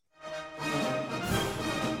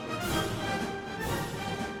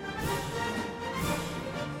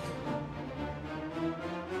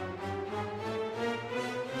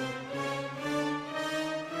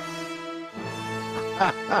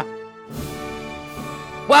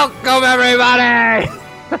Welcome, everybody,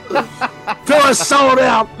 to a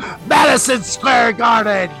sold-out Madison Square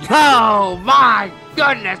Garden. Oh, my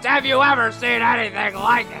goodness. Have you ever seen anything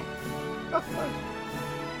like it?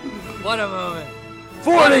 What a moment.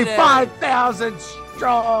 45,000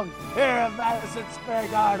 strong here at Madison Square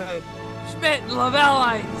Garden. Schmidt and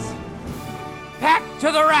Lavelleites packed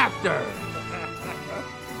to the rafters.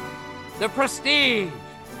 The prestige.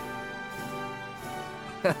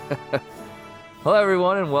 Hello,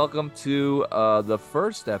 everyone, and welcome to the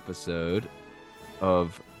first episode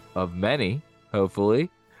of many,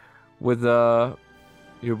 hopefully, with your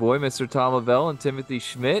boy, Mr. Tom Lavelle, and Timothy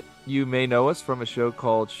Schmidt. You may know us from a show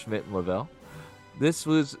called Schmidt and Lavelle. This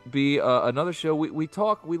was another show.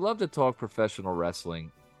 We love to talk professional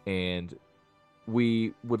wrestling, and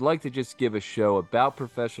we would like to just give a show about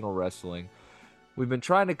professional wrestling. We've been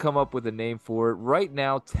trying to come up with a name for it. Right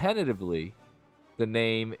now, tentatively, the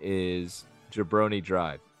name is Jabroni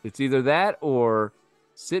Drive. It's either that or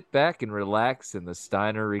sit back and relax in the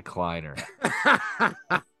Steiner recliner.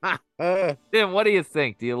 Tim, what do you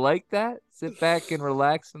think? Do you like that? Sit back and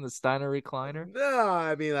relax in the Steiner recliner? No,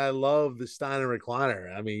 I mean, I love the Steiner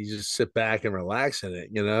recliner. I mean, you just sit back and relax in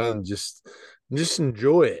it, and just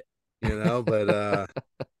enjoy it, but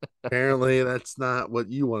apparently that's not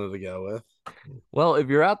what you wanted to go with. Well, if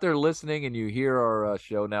you're out there listening and you hear our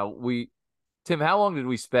show now, Tim, how long did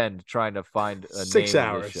we spend trying to find a 6 name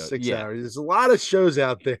hours. of this show? 6 hours. There's a lot of shows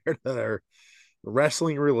out there that are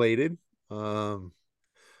wrestling related. I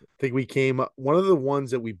think one of the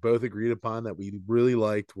ones that we both agreed upon that we really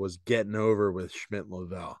liked was Getting Over with Schmidt and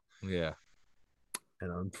Lavelle. Yeah.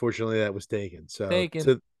 And unfortunately that was taken. So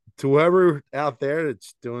to whoever out there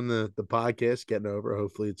that's doing the podcast, Getting Over,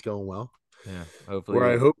 hopefully it's going well. Yeah.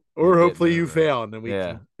 Hopefully. Hopefully you fail and then we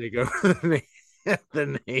can take over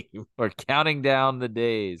the name. We're counting down the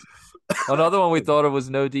days. Another one we thought it was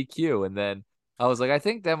No DQ, and then I was like, I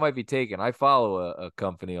think that might be taken. I follow a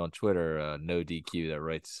company on Twitter, No DQ, that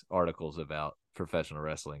writes articles about professional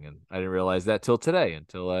wrestling, and I didn't realize that till today,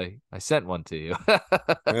 until I sent one to you.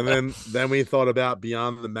 And then we thought about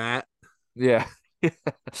Beyond the Mat. Yeah.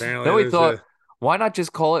 Apparently then we thought, why not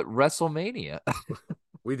just call it WrestleMania?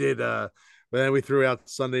 We did, but then we threw out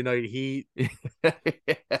Sunday Night Heat.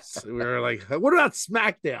 So we were like, what about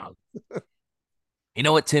SmackDown? You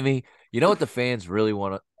know what, Timmy? You know what the fans really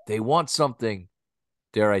want? They want something,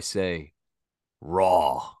 dare I say,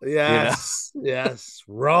 raw. Yes, yes,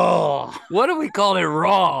 raw. What do we call it?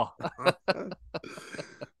 Raw.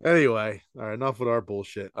 Anyway, all right, enough with our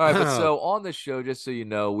bullshit. All right, but so on the show, just so you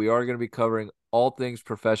know, we are going to be covering all things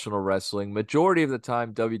professional wrestling. Majority of the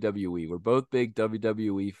time, WWE. We're both big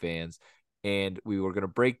WWE fans, and we were going to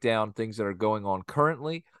break down things that are going on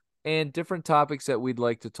currently and different topics that we'd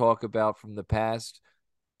like to talk about from the past,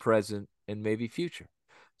 present, and maybe future.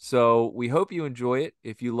 So we hope you enjoy it.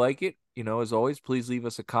 If you like it, as always, please leave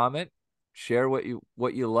us a comment, share what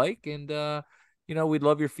you like, and we'd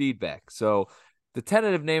love your feedback. So the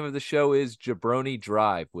tentative name of the show is Jabroni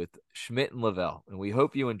Drive with Schmidt and Lavelle, and we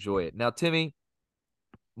hope you enjoy it. Now, Timmy,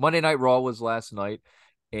 Monday Night Raw was last night,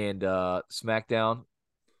 and SmackDown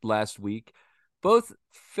last week. Both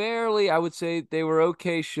fairly, I would say they were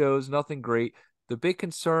okay shows, nothing great. The big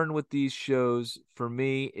concern with these shows for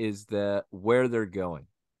me is where they're going.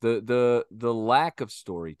 The lack of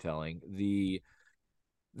storytelling,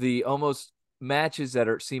 the almost matches that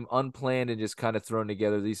seem unplanned and just kind of thrown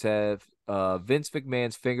together. These have Vince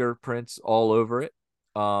McMahon's fingerprints all over it.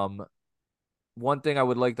 One thing I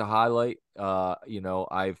would like to highlight,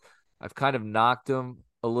 I've kind of knocked him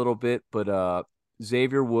a little bit, but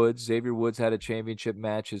Xavier Woods had a championship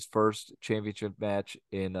match, his first championship match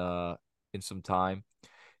in some time,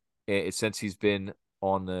 since he's been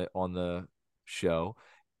on the show,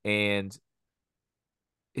 and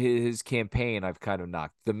his campaign I've kind of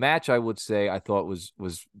knocked. The match, I would say, I thought was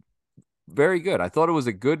very good. I thought it was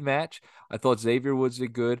a good match. I thought Xavier Woods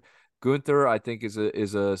did good. Gunther, I think, is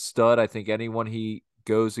a stud. I think anyone he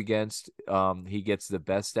goes against, he gets the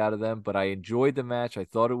best out of them. But I enjoyed the match. I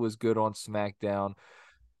thought it was good on SmackDown.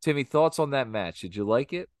 Timmy, thoughts on that match? Did you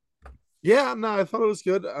like it? Yeah, no, I thought it was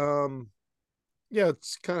good. Yeah,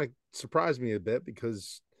 it's kind of surprised me a bit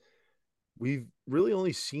because we've really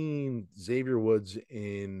only seen Xavier Woods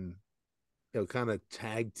in, kind of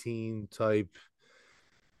tag team type,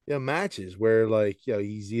 matches where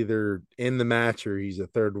he's either in the match or he's a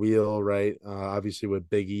third wheel, right? Obviously with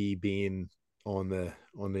Big E being on the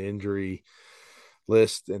injury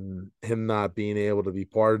list and him not being able to be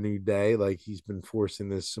part of New Day, he's been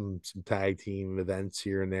forcing some tag team events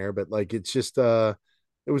here and there, but it's just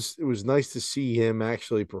it was nice to see him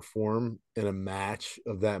actually perform in a match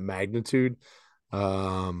of that magnitude.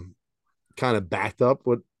 Um, Kind of backed up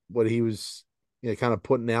what he was, kind of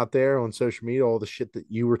putting out there on social media, all the shit that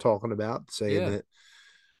you were talking about, saying Yeah,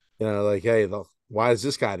 that, like, hey, why does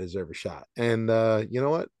this guy deserve a shot? And you know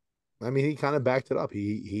what? I mean, he kind of backed it up.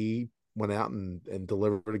 He went out and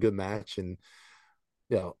delivered a good match, and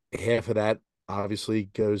half of that obviously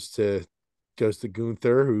goes to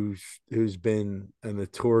Gunther, who's been a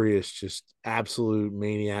notorious, just absolute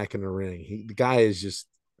maniac in the ring. The guy is just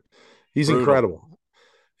he's brutal. incredible.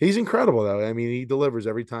 He's incredible though. I mean, he delivers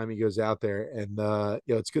every time he goes out there, and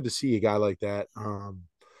it's good to see a guy like that. And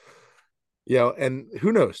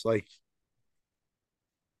who knows, like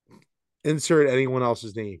insert anyone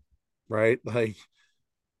else's name, right? Like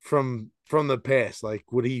from the past,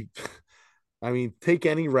 like would he? I mean, take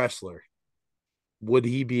any wrestler. Would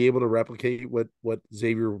he be able to replicate what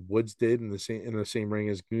Xavier Woods did in the same ring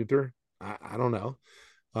as Gunther? I don't know.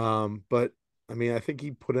 But I mean, I think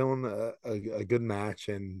he put on a good match,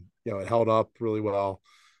 and it held up really well.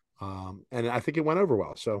 And I think it went over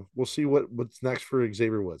well. So we'll see what's next for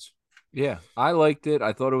Xavier Woods. Yeah, I liked it.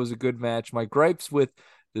 I thought it was a good match. My gripes with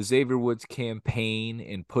the Xavier Woods campaign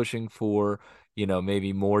and pushing for,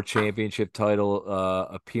 maybe more championship title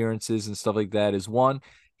appearances and stuff like that is one,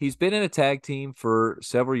 he's been in a tag team for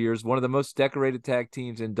several years, one of the most decorated tag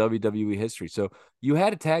teams in WWE history. So you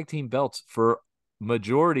had a tag team belts for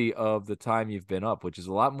majority of the time you've been up, which is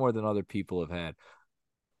a lot more than other people have had.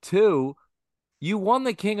 Two, you won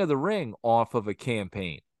the King of the Ring off of a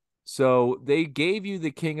campaign. So they gave you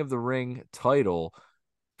the King of the Ring title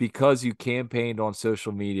because you campaigned on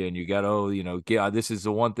social media and you got, this is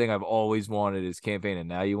the one thing I've always wanted is campaign. And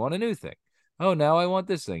now you want a new thing. Oh, now I want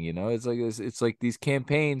this thing. It's like these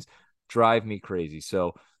campaigns drive me crazy.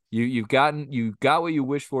 So you got what you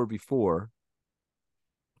wished for before.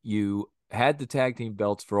 You had the tag team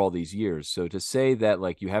belts for all these years. So to say that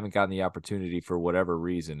like you haven't gotten the opportunity for whatever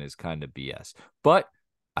reason is kind of BS. But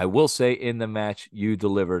I will say in the match you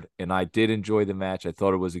delivered, and I did enjoy the match. I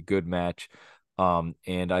thought it was a good match.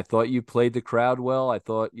 And I thought you played the crowd well. I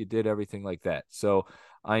thought you did everything like that. So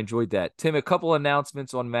I enjoyed that. Tim, a couple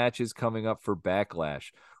announcements on matches coming up for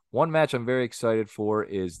Backlash. One match I'm very excited for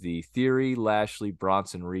is the Theory Lashley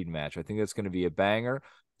Bronson Reed match. I think that's going to be a banger.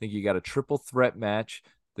 I think you got a triple threat match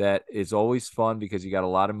that is always fun because you got a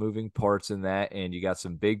lot of moving parts in that, and you got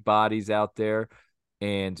some big bodies out there,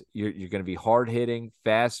 and you're going to be hard hitting,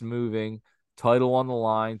 fast moving, title on the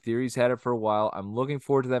line. Theory's had it for a while. I'm looking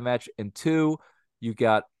forward to that match. And two, you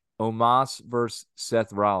got Omos versus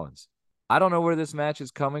Seth Rollins. I don't know where this match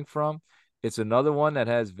is coming from. It's another one that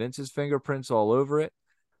has Vince's fingerprints all over it.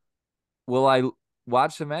 Will I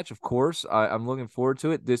watch the match? Of course. I'm looking forward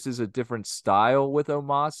to it. This is a different style with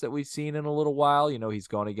Omos that we've seen in a little while. He's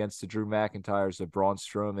gone against the Drew McIntyres, the Braun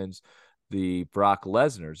Strowmans, the Brock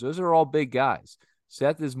Lesnars. Those are all big guys.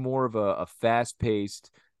 Seth is more of a fast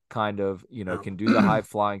paced kind of, can do the high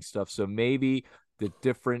flying stuff. So maybe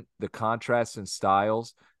the contrasts and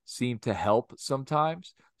styles seem to help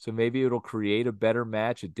sometimes. So maybe it'll create a better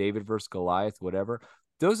match, a David versus Goliath, whatever.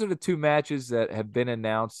 Those are the two matches that have been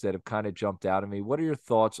announced that have kind of jumped out at me. What are your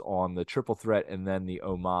thoughts on the triple threat and then the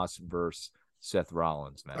Omos versus Seth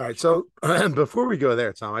Rollins All right. match? So before we go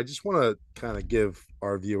there, Tom, I just want to kind of give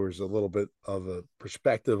our viewers a little bit of a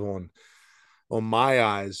perspective on my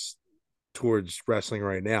eyes towards wrestling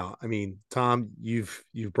right now. I mean, Tom, you've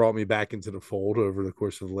brought me back into the fold over the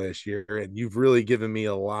course of the last year, and you've really given me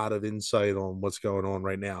a lot of insight on what's going on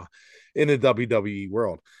right now in the WWE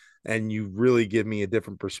world. And you really give me a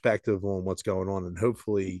different perspective on what's going on. And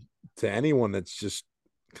hopefully to anyone that's just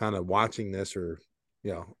kind of watching this or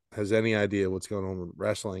has any idea what's going on with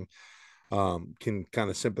wrestling, can kind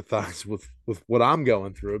of sympathize with what I'm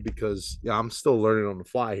going through, because I'm still learning on the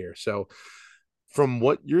fly here. So from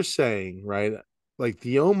what you're saying, right? Like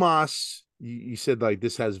the Omos, you said like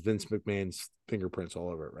this has Vince McMahon's fingerprints all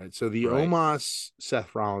over it, right? So the Right. Omos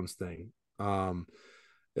Seth Rollins thing,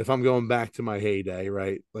 if I'm going back to my heyday,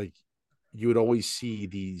 right? Like you would always see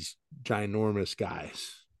these ginormous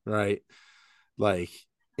guys, right? Like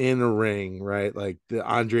in the ring, right? Like the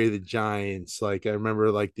Andre the Giants. Like I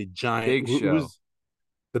remember like the giant Big who Show, was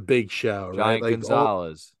the big show, right? Giant Like all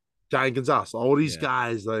Gonzalez. Giant Gonzalez, all these Yeah.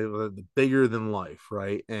 guys like the bigger than life,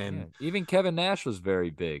 right? Yeah. And Even Kevin Nash was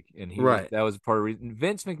very big, and right, that was part of the reason.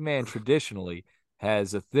 Vince McMahon traditionally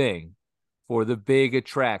has a thing for the big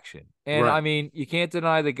attraction. And I right, mean, you can't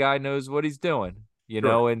deny the guy knows what he's doing,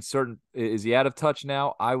 sure. and is he out of touch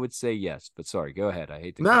now? I would say yes, but sorry, go ahead. I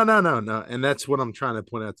hate to cut No, you. no, no, no. And that's what I'm trying to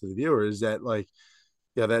point out to the viewer is that like,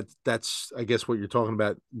 yeah, that's I guess what you're talking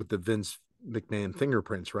about with the Vince McMahon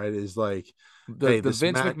fingerprints, right? Is like, The hey, the this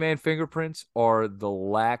Vince match, McMahon fingerprints are the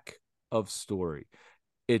lack of story.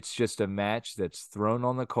 It's just a match that's thrown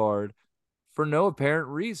on the card for no apparent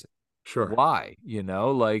reason. sure. Why?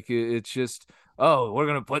 Like it's just, oh, we're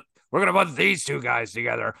gonna put these two guys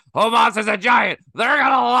together. Omos is a giant. They're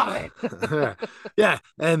gonna love it. Yeah,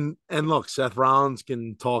 and look, Seth Rollins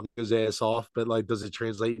can talk his ass off, but like, does it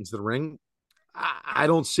translate into the ring? I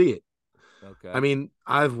don't see it. I Okay. mean,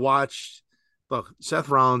 I've watched. Look, Seth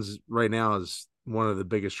Rollins right now is one of the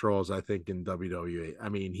biggest draws I think in WWE. I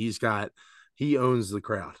mean, he owns the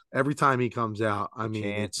crowd every time he comes out. The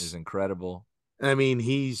chant is incredible. I mean,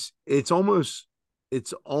 it's almost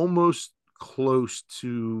close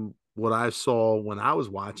to what I saw when I was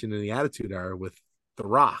watching in the Attitude Era with The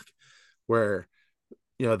Rock, where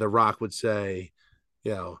The Rock would say,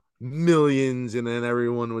 millions, and then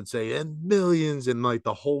everyone would say, and millions, and like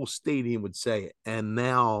the whole stadium would say it. And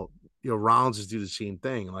now, Rollins is do the same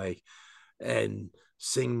thing, like, and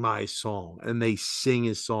sing my song, and they sing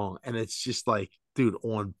his song, and it's just like, dude,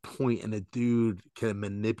 on point, and the dude can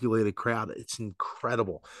manipulate a crowd. It's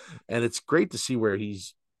incredible, and it's great to see where he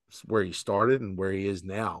started and where he is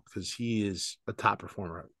now, because he is a top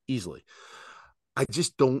performer easily. I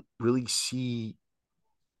just don't really see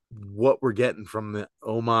what we're getting from the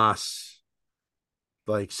Omos,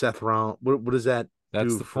 like Seth Rollins. What does that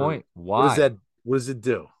That's do the for? point. What does Why? that? What does it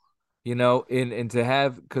do? And to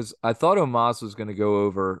have, because I thought Omos was going to go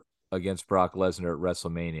over against Brock Lesnar at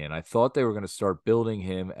WrestleMania, and I thought they were going to start building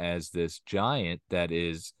him as this giant that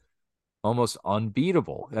is almost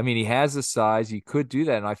unbeatable. I mean, he has the size, he could do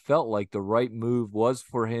that, and I felt like the right move was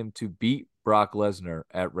for him to beat Brock Lesnar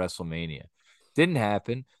at WrestleMania. Didn't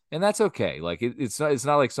happen, and that's okay. Like it's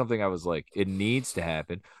not like something I was like it needs to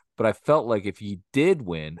happen, but I felt like if he did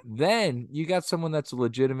win, then you got someone that's a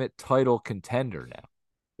legitimate title contender now.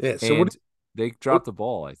 Yeah. So And they what dropped the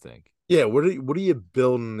ball, I think. yeah, what are you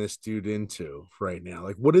building this dude into right now?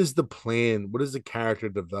 Like, what is the plan? What is the character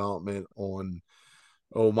development on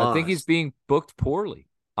I think he's Omos? being booked poorly.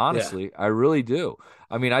 Yeah. Honestly, I really do.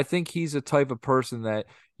 I mean, I think he's a type of person that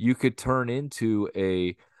you could turn into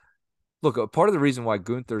a look. A part of the reason why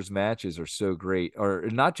Gunther's matches are so great are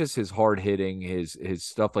not just his hard hitting, his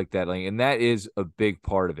stuff like that, like, and that is a big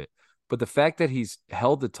part of it. But the fact that he's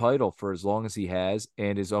held the title for as long as he has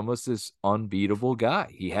and is almost this unbeatable guy.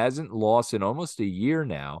 He hasn't lost in almost a year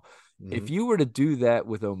now. Mm-hmm. If you were to do that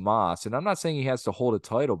with Omos, and I'm not saying he has to hold a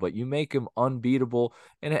title, but you make him unbeatable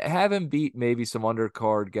and have him beat maybe some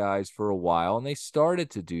undercard guys for a while, and they started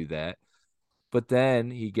to do that. But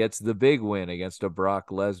then he gets the big win against a Brock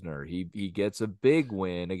Lesnar. He gets a big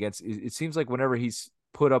win against. It seems like whenever he's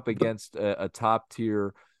put up But against a top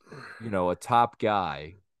tier, a top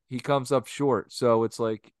guy, he comes up short. So it's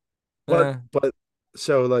like, but eh, but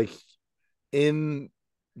so, like, in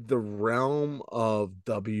the realm of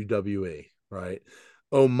WWE, right?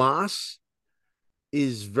 Omos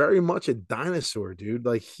is very much a dinosaur, dude.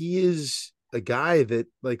 Like, he is a guy that,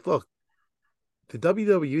 like, look, the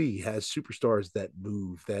WWE has superstars that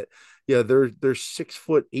move. That, yeah, they're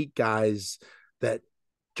 6'8" guys that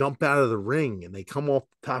jump out of the ring and they come off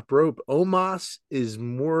the top rope. Omos is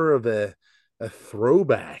more of a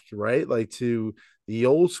throwback, right? Like, to the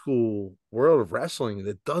old school world of wrestling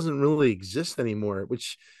that doesn't really exist anymore.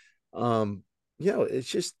 Which, um,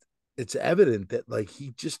 it's evident that, like,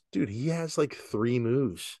 he has like three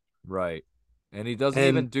moves, right. And he doesn't and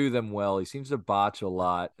even do them well. He seems to botch a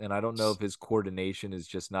lot. And I don't know if his coordination is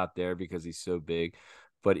just not there because he's so big.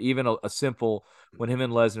 But even a simple when him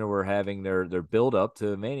and Lesnar were having their build up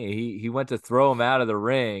to Mania, he went to throw him out of the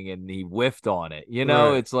ring and he whiffed on it.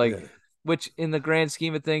 right, It's like yeah, which in the grand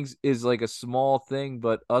scheme of things is like a small thing,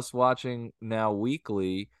 but us watching now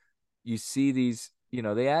weekly, you see these,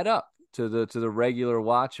 they add up to the regular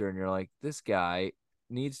watcher, and you're like, this guy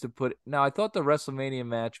needs to put. Now, I thought the WrestleMania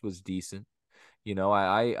match was decent.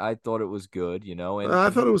 I thought it was good. And I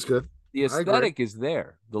thought it was good. the I agree. aesthetic is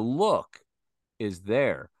there, the look is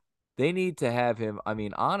there. They need to have him. I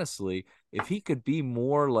mean, honestly, if he could be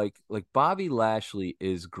more like Bobby Lashley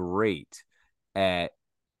is great at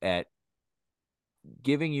at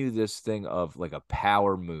giving you this thing of like a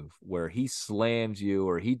power move where he slams you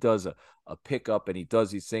or he does a pickup and he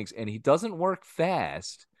does these things and he doesn't work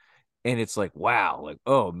fast. And it's like, wow, like,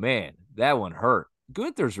 oh man, that one hurt.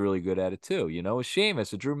 Gunther's really good at it too. A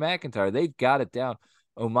Sheamus, a Drew McIntyre, they've got it down.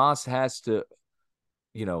 Omos has to,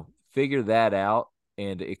 figure that out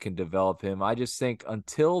and it can develop him. I just think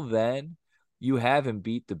until then, you have him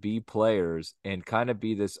beat the B players and kind of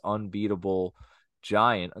be this unbeatable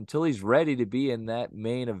giant until he's ready to be in that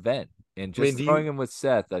main event. And I mean, just throwing him with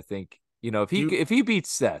Seth, I think, if do he you if he beats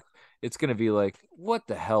Seth it's going to be like, what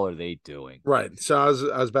the hell are they doing? Right. So I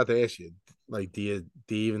was about to ask you, like, do you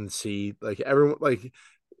even see like everyone like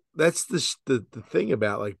that's the thing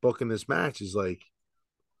about like booking this match is like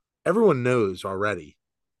everyone knows already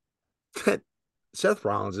that Seth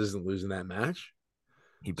Rollins isn't losing that match.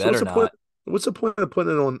 He So what's better the point? not. What's the point of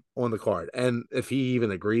putting it on the card? And if he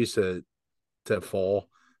even agrees to fall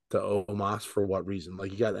to Omos for what reason?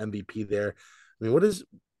 Like you got MVP there. I mean, what is?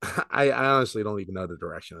 I honestly don't even know the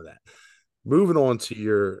direction of that. Moving on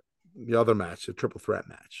to the other match, the triple threat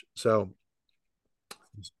match. So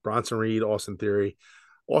Bronson Reed, Austin Theory.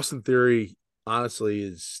 Austin Theory, honestly,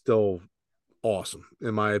 is still awesome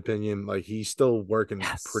in my opinion. Like he's still working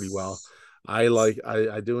pretty well. Yes.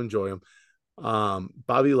 I do enjoy him.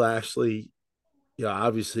 Bobby Lashley,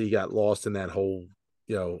 obviously he got lost in that whole,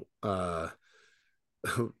 you know,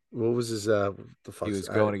 what was his the He fuck's was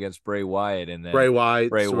going against Bray Wyatt, and then Bray Wyatt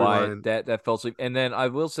Bray Wyatt storyline. that fell asleep. And then I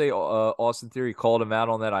will say, Austin Theory called him out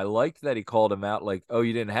on that. I liked that he called him out, like, "Oh,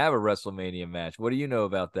 you didn't have a WrestleMania match. What do you know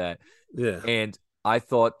about that?" Yeah, And I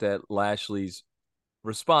thought that Lashley's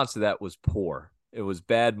response to that was poor. It was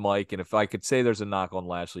bad mic, and if I could say there's a knock on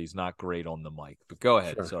Lashley, he's not great on the mic. But go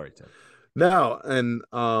ahead. sure. Sorry, Tim. Now, and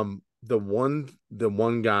the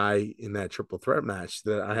one guy in that triple threat match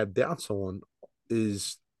that I have doubts on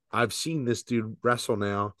is I've seen this dude wrestle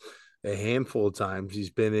now a handful of times. He's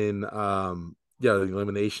been in the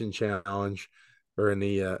elimination challenge or in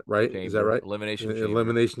the right, is that Chamber, right? Elimination Chamber.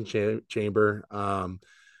 Elimination chamber.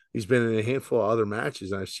 He's been in a handful of other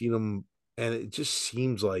matches and I've seen him and it just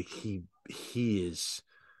seems like he is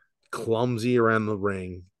clumsy around the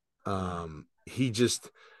ring. He's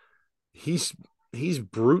he's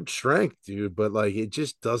brute strength, dude, but like it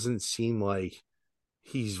just doesn't seem like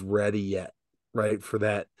he's ready yet, right? For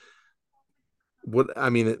that. What I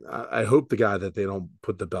mean, I hope the guy that they don't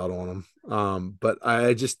put the belt on him. But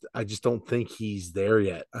I just don't think he's there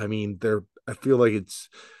yet. I mean, I feel like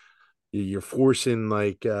you're forcing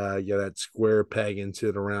like that square peg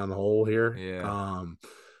into the round hole here. Yeah.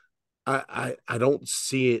 I don't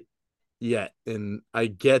see it yet. And I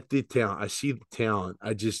get the talent. I see the talent.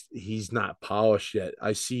 He's not polished yet.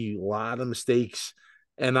 I see a lot of mistakes,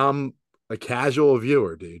 and I'm a casual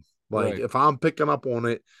viewer, dude. Like Right. if I'm picking up on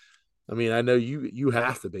it, I mean, I know you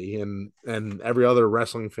have to be, and every other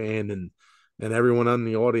wrestling fan and everyone in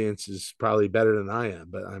the audience is probably better than I am.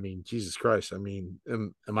 But I mean, Jesus Christ, I mean,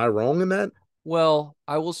 am I wrong in that? Well,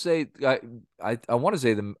 I will say I want to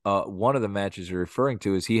say the one of the matches you're referring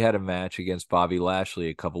to is he had a match against Bobby Lashley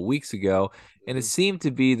a couple weeks ago, and it seemed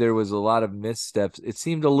to be there was a lot of missteps. It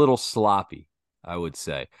seemed a little sloppy, I would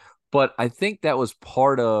say, but I think that was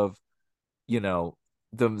part of, you know,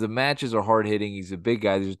 the matches are hard hitting. He's a big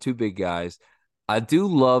guy. There's two big guys. I do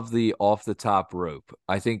love the off the top rope.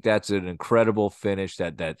 I think that's an incredible finish.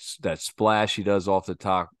 That splash he does off the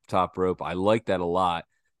top rope. I like that a lot.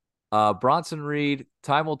 Bronson Reed,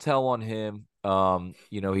 time will tell on him.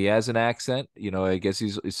 He has an accent. I guess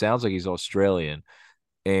it sounds like he's Australian,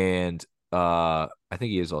 and I think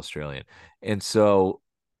he is Australian. And so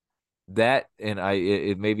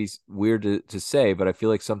it may be weird to say, but I feel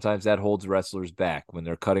like sometimes that holds wrestlers back when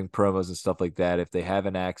they're cutting promos and stuff like that. If they have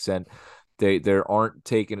an accent, they aren't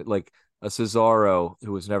taking it like a Cesaro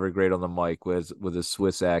who was never great on the mic with a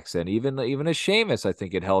Swiss accent. Even a Sheamus, I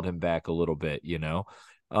think it held him back a little bit.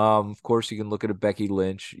 Of course, you can look at a Becky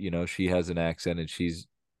Lynch. She has an accent and she's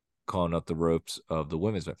calling up the ropes of the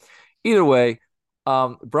women's. Either way,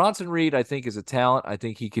 Bronson Reed, I think, is a talent. I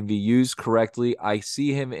think he can be used correctly. I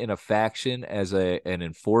see him in a faction as an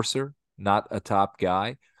enforcer, not a top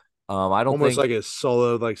guy. I don't Almost think like a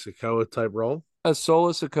solo, like Sokoa type role. a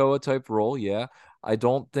Solo Sikoa type role. Yeah, I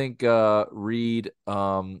don't think Reed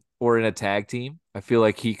or in a tag team. I feel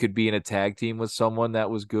like he could be in a tag team with someone that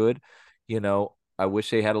was good. I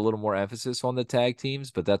wish they had a little more emphasis on the tag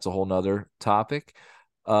teams, but that's a whole nother topic.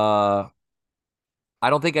 Uh, I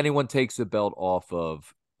don't think anyone takes the belt off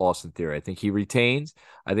of Austin Theory. I think he retains.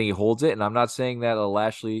 I think he holds it. And I'm not saying that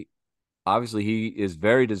Lashley, obviously, he is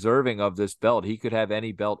very deserving of this belt. He could have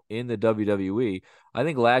any belt in the WWE. I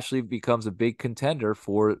think Lashley becomes a big contender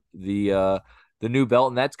for the new belt.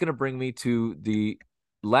 And that's going to bring me to the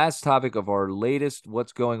last topic of our latest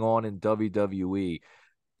what's going on in WWE.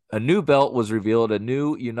 A new belt was revealed, a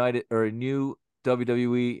new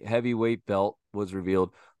WWE heavyweight belt was revealed.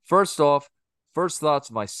 First off, first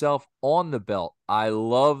thoughts myself on the belt. I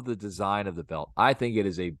love the design of the belt. I think it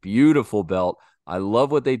is a beautiful belt. I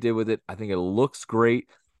love what they did with it. I think it looks great.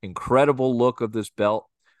 Incredible look of this belt.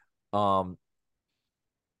 Um,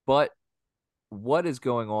 but what is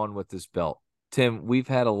going on with this belt? Tim, we've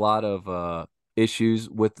had a lot of issues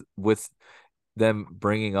with them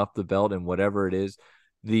bringing up the belt and whatever it is,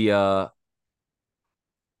 the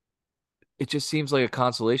it just seems like a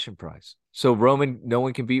consolation prize. So Roman, no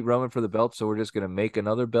one can beat Roman for the belt, so we're just going to make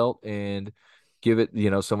another belt and give it,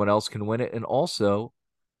 someone else can win it. And also,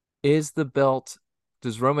 is the belt,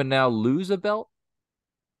 does Roman now lose a belt,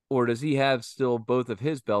 or does he have still both of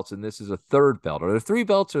his belts and this is a third belt? Are there three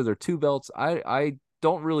belts, or are there two belts? I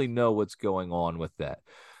don't really know what's going on with that.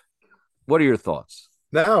 What are your thoughts?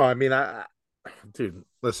 No, I mean, dude,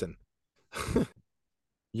 listen,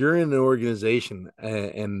 you're in an organization,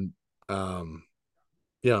 and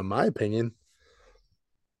in my opinion,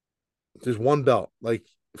 there's one belt like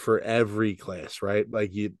for every class, right?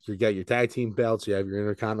 Like you got your tag team belts, you have your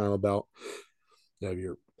intercontinental belt, you have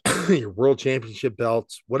your your world championship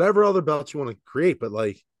belts, whatever other belts you want to create, but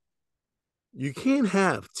like you can't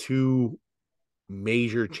have two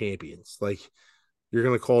major champions. Like you're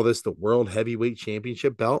gonna call this the world heavyweight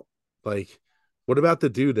championship belt? Like, what about the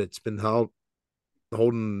dude that's been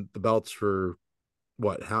holding the belts for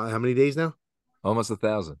what? How many days now? Almost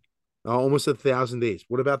 1,000. Almost 1,000 days.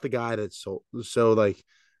 What about the guy that's so like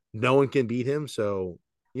no one can beat him? So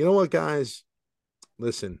you know what, guys?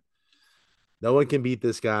 Listen, no one can beat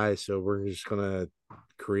this guy. So we're just gonna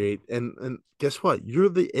create and guess what? You're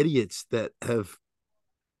the idiots that have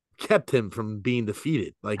kept him from being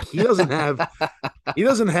defeated. Like he doesn't have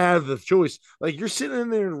the choice. Like you're sitting in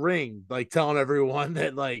there in the ring, like telling everyone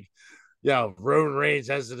that like, yeah, Roman Reigns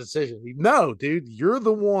has the decision. No, dude, you're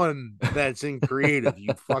the one that's in creative.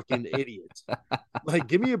 You fucking idiots. Like,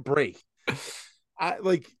 give me a break. I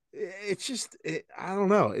like. It's just. I don't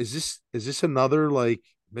know. Is this another like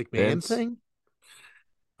McMahon Vince. thing?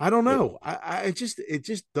 I don't It, know. It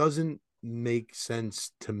just doesn't make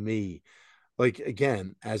sense to me. Like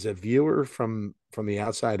again, as a viewer from the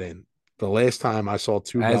outside in, the last time I saw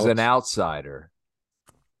two as an belts outsider.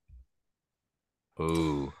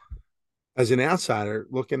 Ooh. as an outsider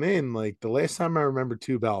looking in, like the last time I remember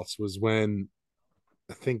two belts was when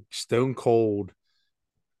I think Stone Cold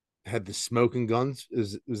had the smoking guns.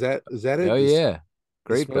 Is that Oh it? yeah. The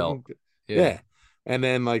Great belt. smoking, Yeah. yeah. And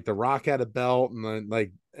then like The Rock had a belt, and then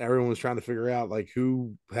like everyone was trying to figure out like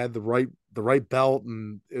who had the right belt,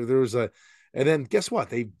 and there was and then guess what?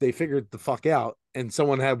 They figured the fuck out, and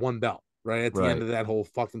someone had one belt right at the end Right. of that whole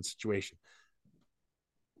fucking situation.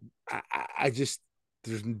 I just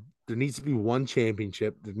there's there needs to be one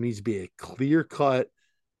championship. There needs to be a clear cut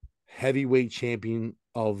heavyweight champion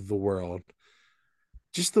of the world.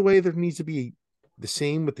 Just the way there needs to be the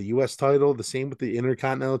same with the U.S. title, the same with the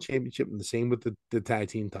Intercontinental Championship, and the same with the tag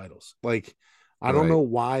team titles. Like, I don't Right. know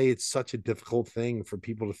why it's such a difficult thing for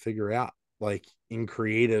people to figure out, like in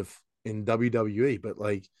creative in WWE, but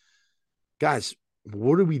like, guys,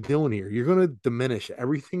 what are we doing here? You're going to diminish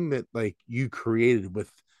everything that like you created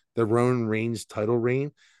with the Roman Reigns title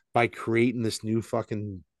reign by creating this new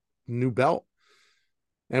belt.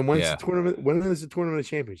 And when's the Yeah. tournament? When is the tournament of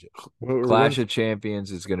championships? Or Clash when's of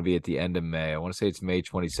Champions is going to be at the end of May. I want to say it's May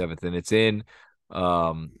 27th, and it's in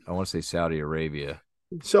I want to say Saudi Arabia.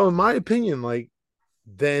 so? In my opinion, like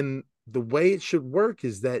then the way it should work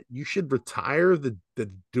is that you should retire the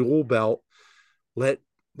dual belt, let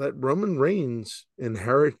let Roman Reigns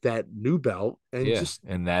inherit that new belt, and Yeah, just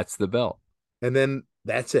and that's the belt. and then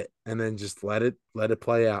that's it, and then just let it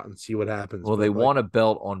play out and see what happens. Well, they But like, want a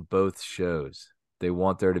belt on both shows. They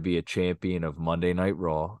want there to be a champion of Monday Night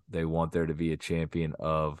Raw. They want there to be a champion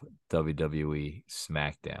of WWE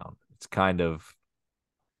SmackDown. It's kind of,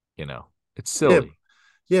 it's yeah, silly.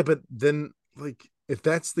 yeah, but then like if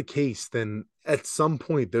that's the case, then at some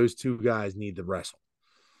point those two guys need to wrestle.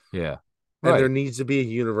 Yeah. And there Right. needs to be a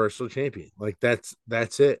universal champion. Like that's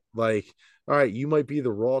it. Like, all right, you might be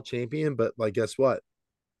the Raw champion, but like, guess what?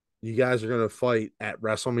 You guys are gonna fight at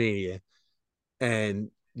WrestleMania, and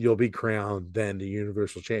you'll be crowned then the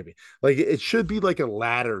Universal Champion. Like, it should be like a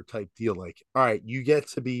ladder type deal. Like, all right, you get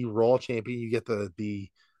to be Raw champion, you get to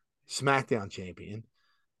be SmackDown champion,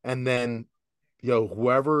 and then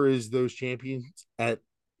whoever is those champions at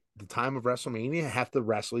the time of WrestleMania have to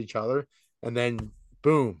wrestle each other, and then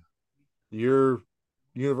boom, you're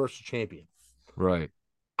Universal Champion. Right.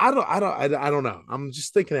 I don't know. I'm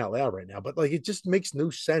just thinking out loud right now, but like it just makes no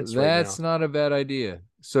sense right That's now. not a bad idea.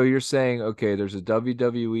 So you're saying, okay, there's a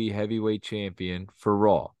WWE heavyweight champion for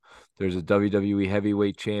Raw. There's a WWE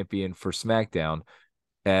heavyweight champion for SmackDown.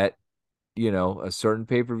 At, a certain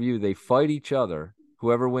pay-per-view, they fight each other.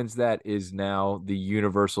 Whoever wins that is now the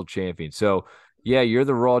Universal Champion. So, yeah, you're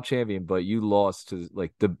the Raw champion, but you lost to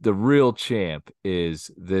like the real champ is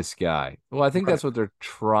this guy. Well, I think Right. that's what they're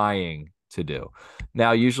trying to do.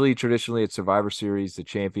 Now, usually, traditionally at Survivor Series, the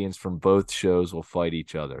champions from both shows will fight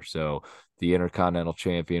each other. So the Intercontinental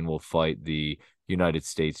Champion will fight the United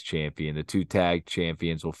States Champion. The two tag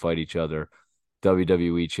champions will fight each other.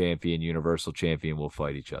 WWE Champion, Universal Champion will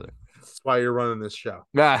fight each other. That's why you're running this show.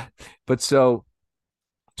 Ah, but so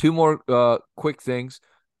two more quick things.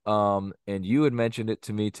 And you had mentioned it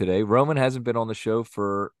to me today. Roman hasn't been on the show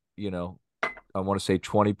for, I want to say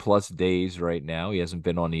 20 plus days right now. He hasn't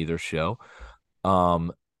been on either show.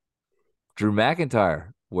 Um, Drew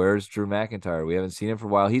McIntyre. Where's Drew McIntyre? We haven't seen him for a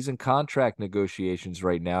while. He's in contract negotiations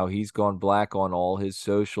right now. He's gone black on all his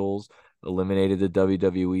socials, eliminated the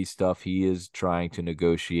WWE stuff. He is trying to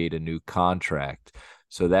negotiate a new contract.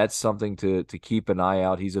 So that's something to keep an eye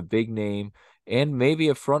out. He's a big name and maybe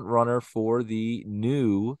a front runner for the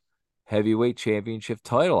new heavyweight championship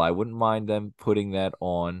title. I wouldn't mind them putting that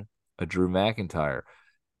on a Drew McIntyre.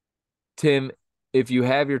 Tim, if you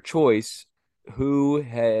have your choice, who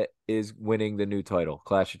is winning the new title,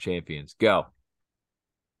 Clash of Champions? Go.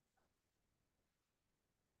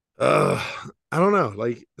 I don't know.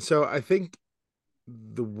 Like, so I think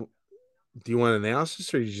the. Do you want an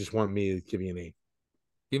analysis, or you just want me to give you a name?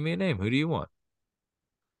 Give me a name. Who do you want?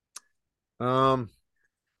 Um,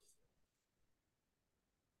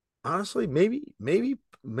 Honestly, maybe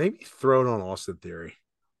throw it on Austin Theory.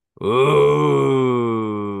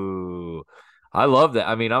 Ooh, I love that.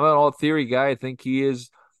 I mean, I'm an all theory guy. I think he is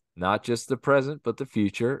not just the present, but the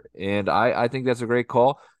future, and I think that's a great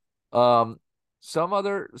call. Um, some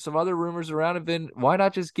other rumors around have been, why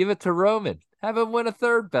not just give it to Roman? Have him win a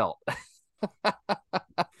third belt. I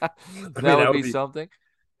That mean, would that would be be something.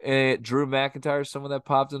 Drew McIntyre is someone that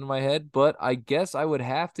popped into my head, but I guess I would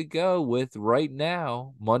have to go with right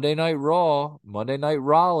now Monday Night Raw, Monday Night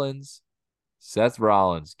Rollins, Seth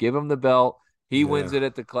Rollins. Give him the belt. He yeah. wins it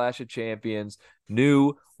at the Clash of Champions.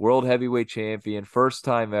 New World Heavyweight Champion, first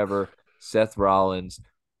time ever. Seth Rollins.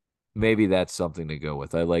 Maybe that's something to go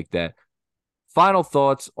with. I like that. Final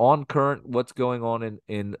thoughts on current what's going on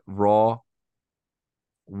in Raw.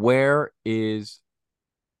 Where is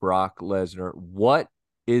Brock Lesnar? What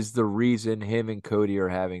is the reason him and Cody are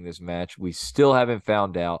having this match? We still haven't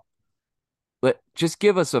found out. But just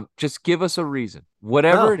give us a reason.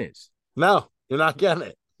 Whatever No, it is. no, you're not getting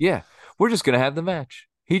it. Yeah, we're just gonna have the match.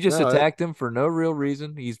 He just No, attacked him for no real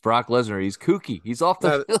reason. He's Brock Lesnar. He's kooky. He's off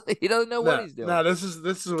the no, field. He doesn't know what no, he's doing. no. This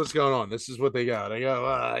is what's going on. This is what they got. They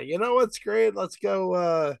go. You know what's great? Let's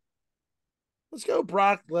go. Let's go.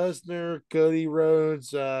 Brock Lesnar, Cody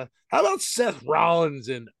Rhodes. How about Seth Rollins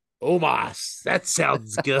and Omos? That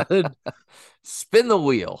sounds good. Spin the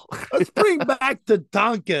wheel. Let's bring back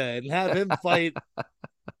Tatanka and have him fight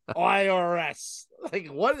IRS. Like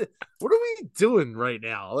what are we doing right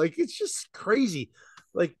now? Like it's just crazy.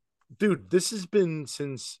 Like dude, this has been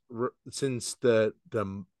since the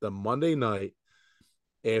Monday night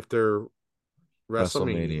after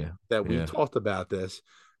WrestleMania WrestleMania. that we Yeah. talked about this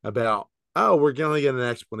about oh, we're going to get an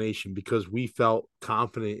explanation because we felt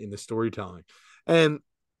confident in the storytelling. And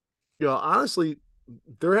honestly,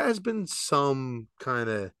 there has been some kind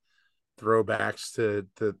of throwbacks to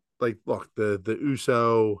like look the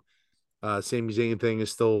Uso Sami Zayn thing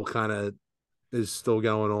is still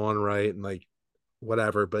going on, right? And like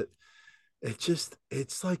whatever, but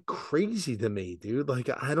it's like crazy to me, dude. Like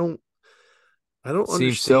I don't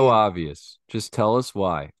Seems so understand. obvious. Just tell us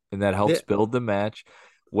why. And that Yeah, helps build the match.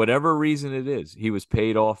 Whatever reason it is. He was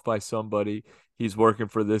paid off by somebody. He's working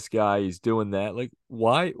for this guy. He's doing that. Like,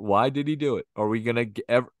 why did he do it? Are we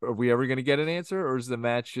ever gonna get an answer? Or is the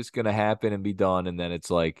match just gonna happen and be done? And then it's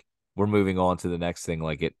like we're moving on to the next thing,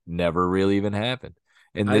 like it never really even happened.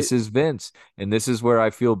 And I this is Vince. And this is where I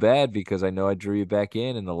feel bad because I know I drew you back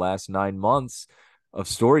in the last 9 months of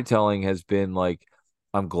storytelling has been like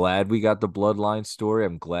I'm glad we got the bloodline story.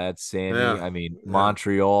 I'm glad Sammy, yeah I mean, yeah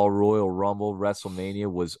Montreal, Royal Rumble,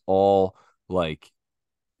 WrestleMania was all like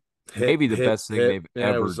maybe the best thing hit. they've Yeah,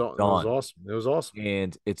 ever it was done. awesome. It was awesome.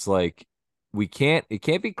 And it's like it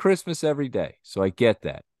can't be Christmas every day. So I get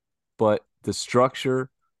that. But the structure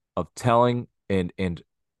of telling and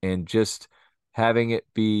just having it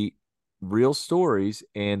be real stories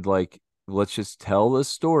and like let's just tell the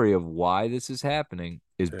story of why this is happening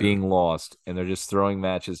is Yeah. being lost and they're just throwing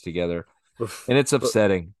matches together Bef- and it's But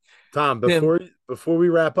upsetting. Tom, Tim, before we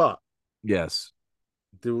wrap up, yes.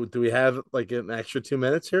 do we have like an extra 2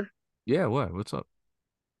 minutes here? Yeah, what? What's up?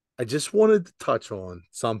 I just wanted to touch on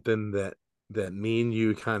something that me and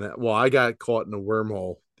you kind of I got caught in a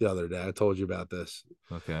wormhole the other day. I told you about this.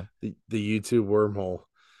 Okay. The YouTube wormhole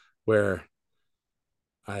where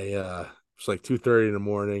I was like 2:30 in the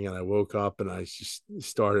morning, and I woke up and I just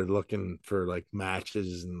started looking for like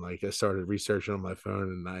matches, and like I started researching on my phone,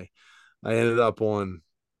 and I ended up on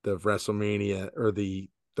the WrestleMania or the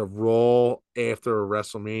Raw after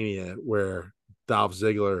WrestleMania where Dolph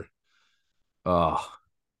Ziggler Oh,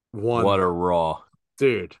 what won. a Raw.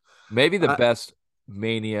 Dude, Maybe the I, best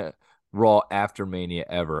Mania Raw after Mania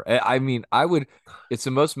ever. I mean, I would. It's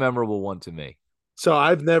the most memorable one to me. so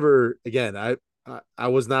I've never again I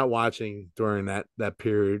was not watching during that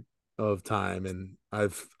period of time, and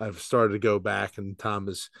I've started to go back, and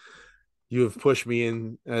Thomas, you have pushed me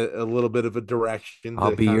in a little bit of a direction I'll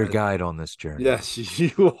to be kind your of. guide on this journey. Yes,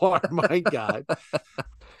 you are my guy.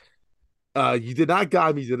 You did not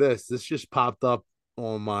guide me to this. This just popped up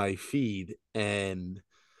on my feed, and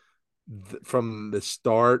from the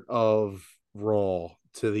start of Raw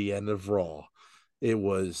to the end of Raw, it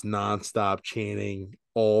was nonstop chanting.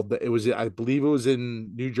 It was, I believe, it was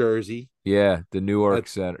in New Jersey. Yeah, the At Newark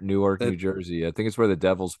Center, Newark, at New Jersey. I think it's where the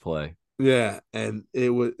Devils play. Yeah, and it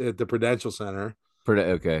was at the Prudential Center,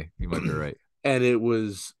 Okay, you might be right. and it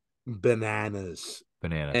was bananas,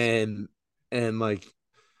 Bananas. and like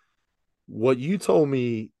what you told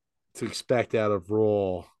me to expect out of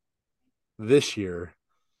Raw this year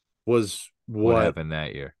was What what happened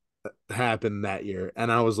that year? happened that year.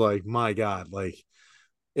 And I was like, my God, like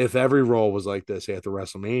if every role was like this after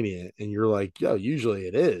WrestleMania, and you're like, yo, usually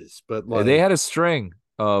it is, but They like, had a string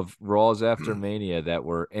of Raws after Mania that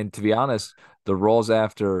were, and to be honest, the Raws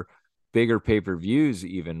after bigger pay-per-views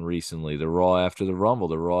even recently, the Raw after the Rumble,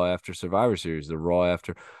 the Raw after Survivor Series, the Raw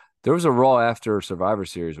after there was a Raw after Survivor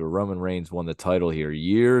Series where Roman Reigns won the title here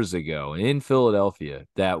years ago in Philadelphia.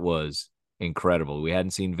 That was incredible. We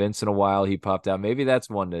hadn't seen Vince in a while. He popped out. Maybe that's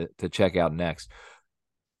one to check out next.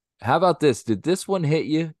 How about this? Did this one hit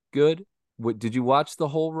you good? Did you watch the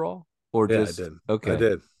whole Raw or yeah, I just did. I okay?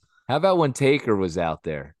 did. How about when Taker was out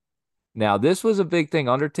there? Now, this was a big thing.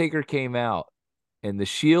 Undertaker came out and the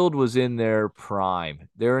Shield was in their prime.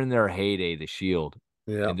 They're in their heyday, the Shield,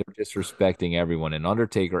 Yeah. and they're disrespecting everyone. And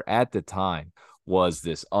Undertaker at the time was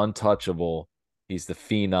this untouchable. He's the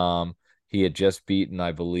phenom. He had just beaten,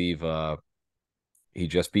 I believe, he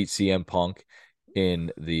just beat CM Punk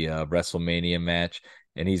in the WrestleMania match,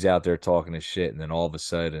 and he's out there talking his shit. And then all of a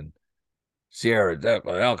sudden, Sierra,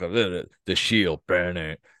 the Shield,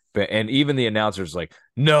 and even the announcers like,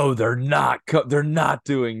 no, they're not. They're not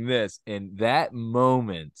doing this. And that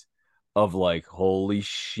moment of like, holy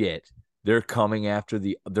shit, they're coming after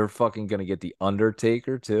they're fucking gonna get the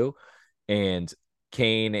Undertaker too, and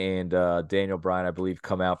Kane and Daniel Bryan, I believe,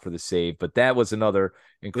 come out for the save. But that was another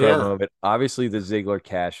incredible Yeah. moment. Obviously, the Ziggler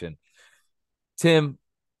cash in. Tim,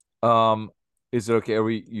 is it okay? Are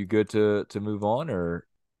we you good to move on or?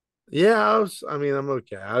 Yeah. I mean, I'm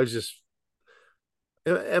okay. I was just,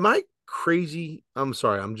 am I crazy? I'm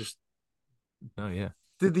sorry. Oh yeah.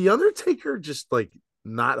 Did The Undertaker just like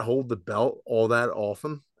not hold the belt all that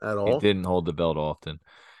often at He all? didn't hold the belt often.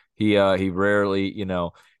 He rarely,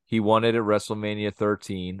 he won it at WrestleMania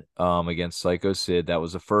 13 against Psycho Sid. That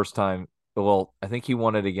was the first time. Well, I think he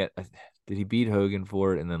won it again. Did he beat Hogan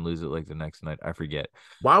for it and then lose it like the next night? I forget.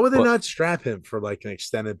 Why would they But not strap him for like an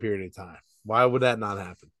extended period of time? Why would that not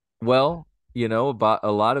happen? well, about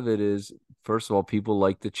a lot of it is first of all, people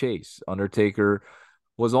like the chase. Undertaker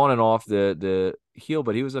was on and off the heel,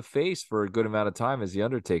 but he was a face for a good amount of time as the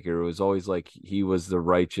Undertaker. It was always like he was the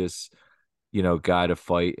righteous, guy to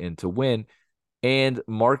fight and to win. And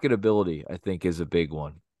marketability, I think, is a big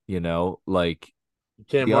one. Like You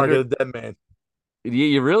can't the market under a dead man.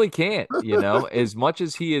 you really can't, as much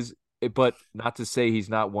as he is, but not to say he's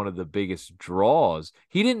not one of the biggest draws.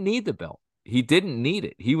 He didn't need the belt. He didn't need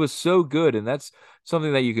it. He was so good. And that's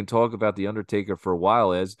something that you can talk about the Undertaker for a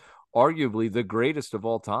while as arguably the greatest of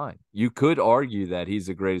all time. You could argue that he's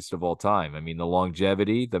the greatest of all time. I mean, the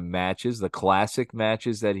longevity, the matches, the classic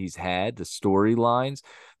matches that he's had, the storylines,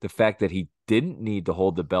 the fact that he didn't need to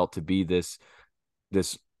hold the belt to be this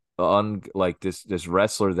like this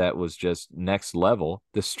wrestler that was just next level.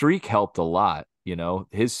 The streak helped a lot.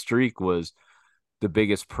 His streak was the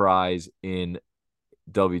biggest prize in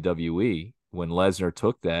WWE when Lesnar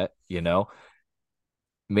took that.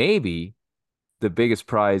 Maybe the biggest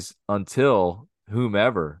prize until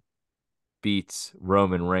whomever beats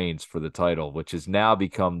Roman Reigns for the title, which has now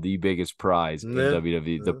become the biggest prize in Yeah.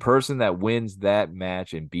 WWE. The Yeah. person that wins that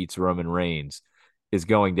match and beats Roman Reigns is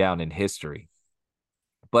going down in history.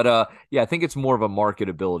 But yeah, I think it's more of a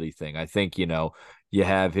marketability thing. I think, you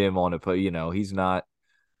have him on he's not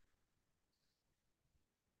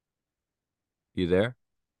you there?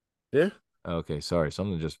 Yeah. Okay, sorry.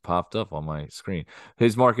 Something just popped up on my screen.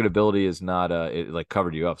 His marketability is not it like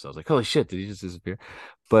covered you up. So I was like, "Holy shit, did he just disappear?"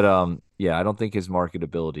 But yeah, I don't think his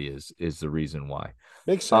marketability is the reason why.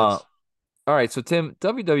 Makes Uh sense. all right, so Tim,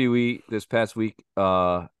 WWE this past week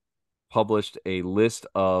published a list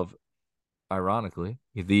of, ironically,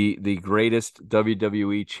 the greatest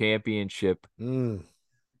WWE championship Mm.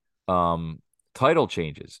 um title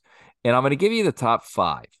changes. And I'm going to give you the top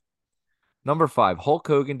 5. Number 5, Hulk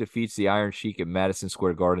Hogan defeats the Iron Sheik at Madison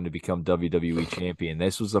Square Garden to become WWE champion.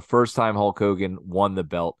 This was the first time Hulk Hogan won the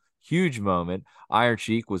belt. Huge moment. Iron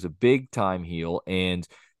Sheik was a big time heel and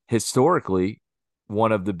historically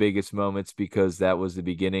one of the biggest moments because that was the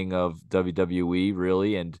beginning of WWE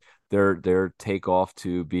really and their takeoff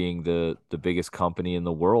to being the biggest company in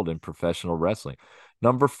the world in professional wrestling.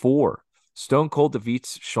 Number 4, Stone Cold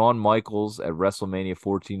defeats Shawn Michaels at WrestleMania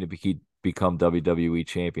 14 to become WWE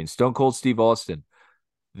champion. Stone Cold Steve Austin,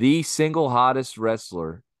 the single hottest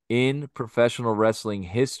wrestler in professional wrestling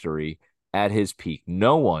history at his peak.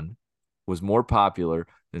 No one was more popular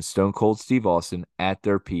than Stone Cold Steve Austin at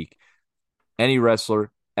their peak. Any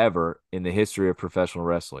wrestler ever in the history of professional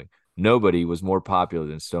wrestling. Nobody was more popular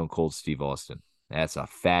than Stone Cold Steve Austin. That's a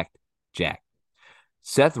fact, Jack.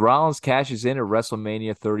 Seth Rollins cashes in at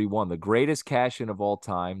WrestleMania 31, the greatest cash in of all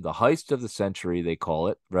time, the heist of the century, they call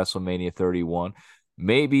it, WrestleMania 31.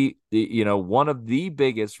 Maybe, one of the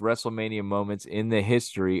biggest WrestleMania moments in the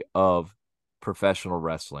history of professional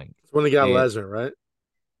wrestling. It's when he got And Lesnar, right?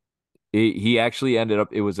 he actually ended up,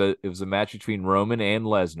 it was a match between Roman and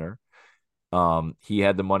Lesnar. He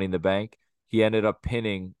had the Money in the Bank. He ended up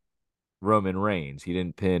pinning Roman Reigns. He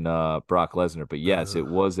didn't pin Brock Lesnar, but yes,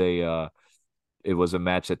 Uh, it was a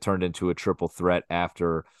match that turned into a triple threat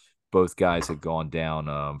after both guys had gone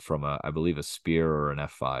down from I believe a spear or an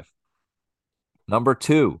F5. Number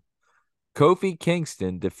 2, Kofi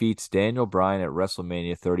Kingston defeats Daniel Bryan at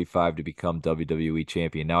WrestleMania 35 to become WWE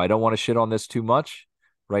champion. Now, I don't want to shit on this too much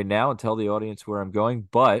right now and tell the audience where I'm going,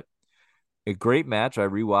 but a great match. I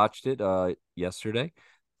rewatched it yesterday.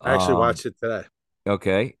 I actually Um, watched it today.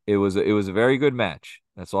 okay, it was a very good match.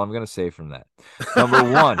 That's all I'm going to say from that. Number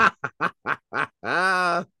 1,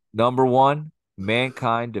 Number 1,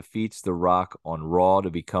 Mankind defeats The Rock on Raw to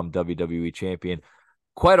become WWE champion.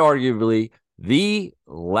 Quite arguably, the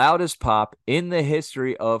loudest pop in the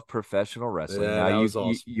history of professional wrestling. Yeah, Now, that you, was you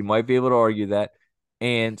awesome. you might be able to argue that,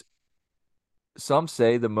 and some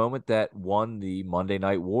say the moment that won the Monday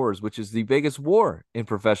Night Wars, which is the biggest war in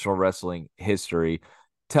professional wrestling history,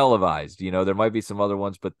 televised. There might be some other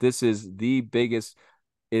ones, but this is the biggest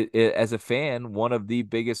as a fan, one of the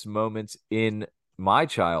biggest moments in my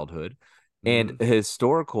childhood and Hmm. a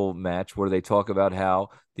historical match where they talk about how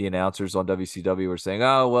the announcers on WCW were saying,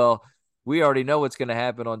 oh, well, we already know what's going to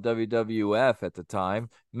happen on WWF at the time.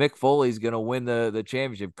 Mick Foley's going to win the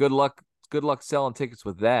championship. Good luck. Good luck selling tickets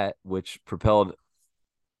with that, which propelled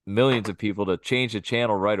millions of people to change the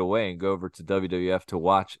channel right away and go over to WWF to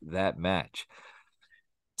watch that match.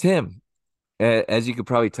 Tim, as you could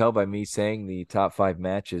probably tell by me saying the top 5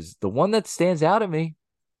 matches, the one that stands out at me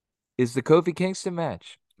is the Kofi Kingston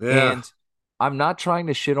match. Yeah. And I'm not trying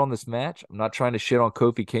to shit on this match. I'm not trying to shit on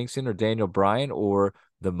Kofi Kingston or Daniel Bryan or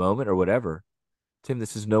the moment or whatever. Tim,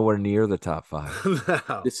 this is nowhere near the top 5.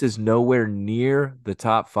 No. This is nowhere near the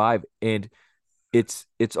top 5. And it's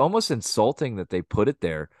almost insulting that they put it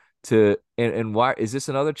there and why is this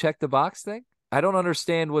another check the box thing? I don't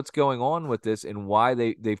understand what's going on with this and why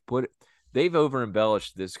they've over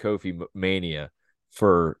embellished this Kofi mania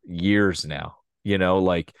for years now.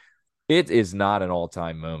 Like it is not an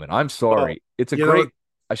all-time moment. I'm Well, sorry. It's a you know, great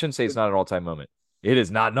I shouldn't say it's not an all-time moment. It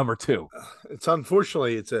is not number 2. it's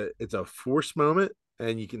unfortunately it's a forced moment,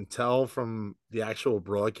 and you can tell from the actual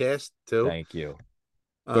broadcast too. Thank you.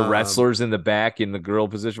 The Um, wrestlers in the back in the girl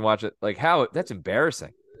position watch it. Like how that's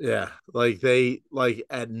embarrassing. yeah, like they like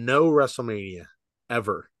at no WrestleMania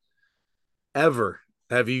ever, ever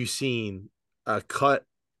have you seen a cut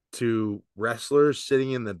to wrestlers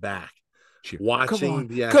sitting in the back Cheer. watching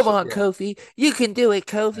the Come actual on, Kofi. You can do it,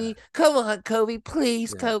 yeah Kofi. Come on, Kofi.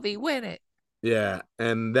 Please, yeah Kofi, win it. yeah,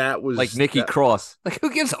 and that Like was Nikki that Cross. Like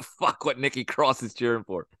who gives a fuck what Nikki Cross is cheering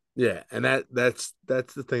for? yeah, and that's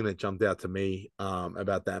the thing that jumped out to me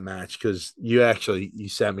about that match, because you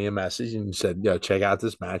sent me a message and you said, "Yo, check out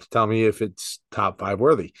this match. Tell me if it's top 5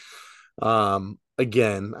 worthy."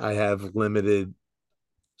 Again, I have limited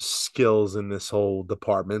skills in this whole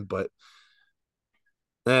department, but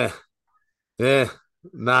eh, eh,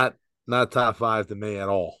 not not top 5 to me at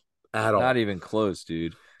Not all. even close,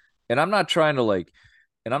 dude. And I'm not trying to like,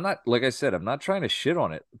 and I'm not, like I said, I'm not trying to shit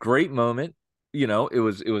on it. Great moment. it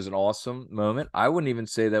was an awesome moment. I wouldn't even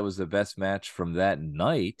say that was the best match from that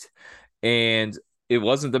night. And it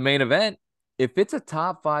wasn't the main event. If it's a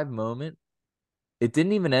top five moment, it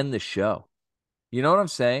didn't even end the show. You know what I'm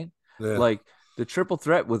saying? Yeah. Like the triple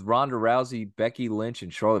threat with Ronda Rousey, Becky Lynch,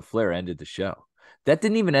 and Charlotte Flair ended the show. That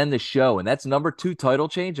didn't even end the show. And that's number two title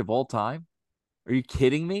change of all time. Are you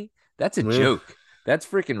kidding me? That's a Yeah. joke. That's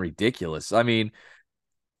freaking ridiculous. I mean,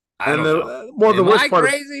 I And don't know. the Am worst I part of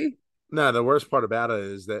crazy? no, the worst part about it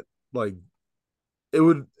is that like it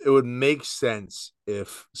would make sense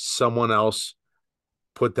if someone else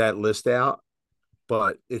put that list out,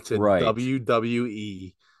 but it's a Right.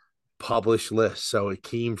 WWE published list, so it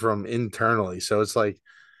came from internally. So it's like,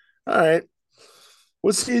 all right,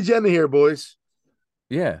 what's the agenda here, boys?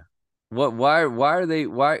 Yeah. Why are they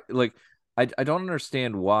why like I don't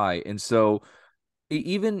understand why. And so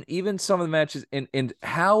even some of the matches and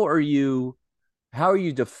how are you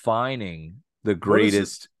defining the What is it?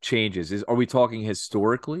 greatest changes? Are we talking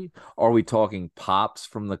historically? Are we talking pops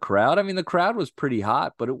from the crowd? I mean, the crowd was pretty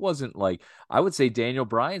hot, but it wasn't like I would say Daniel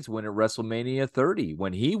Bryan's win at WrestleMania 30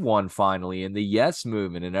 when he won finally, and the yes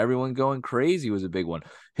movement and everyone going crazy was a big one.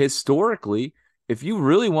 Historically, if you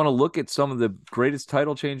really want to look at some of the greatest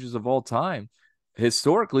title changes of all time,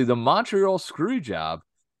 historically, the Montreal screw job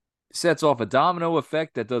sets off a domino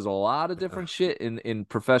effect that does a lot of different shit in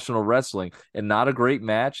professional wrestling, and not a great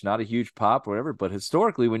match, not a huge pop, whatever. But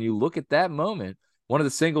historically, when you look at that moment, one of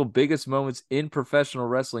the single biggest moments in professional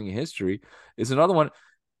wrestling history is another one.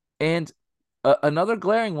 And another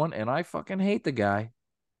glaring one. And I fucking hate the guy.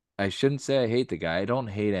 I shouldn't say I hate the guy. I don't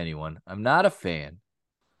hate anyone. I'm not a fan.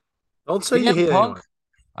 Don't say you CM hate anyone. Punk.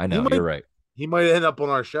 I He know, you're might right. he might end up on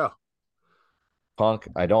our show. Punk,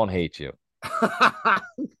 I don't hate you.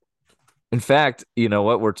 In fact, you know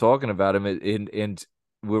what? We're talking about him, and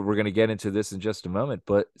we're going to get into this in just a moment.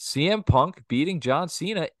 But CM Punk beating John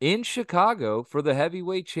Cena in Chicago for the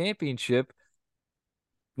heavyweight championship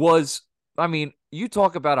was, I mean, you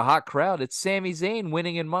talk about a hot crowd. It's Sami Zayn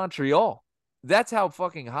winning in Montreal. That's how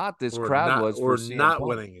fucking hot this crowd was for or CM not Punk.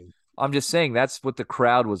 winning. I'm just saying that's what the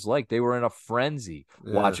crowd was like. They were in a frenzy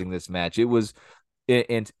Yeah. watching this match. It was,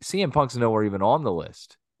 and CM Punk's nowhere even on the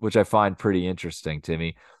list, which I find pretty interesting to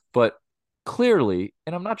me. But clearly,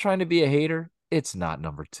 and I'm not trying to be a hater, it's not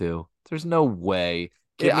number two. There's no way.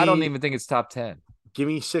 Give I don't me even think it's top 10. give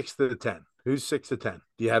me 6 to 10. Who's 6 to 10?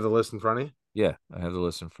 Do you have the list in front of you? Yeah, I have the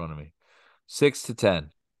list in front of me. 6 to 10.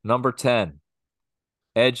 Number 10,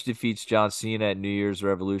 Edge defeats John Cena at New Year's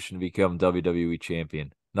Revolution to become WWE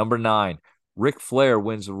champion. Number 9, Ric Flair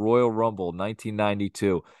wins the Royal Rumble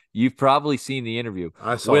 1992. You've probably seen the interview.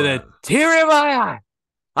 I saw With a that. tear in my eye,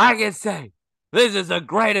 I can say this is the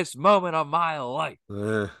greatest moment of my life.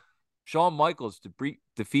 Yeah. Shawn Michaels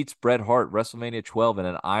defeats Bret Hart WrestleMania 12 in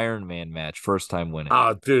an Iron Man match, first time winning.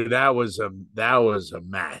 Oh, dude, that was a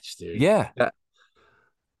match, dude. Yeah, That,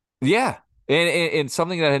 yeah, and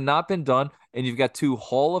something that had not been done. And you've got two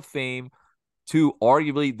Hall of Fame, two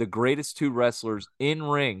arguably the greatest two wrestlers in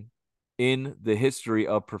ring in the history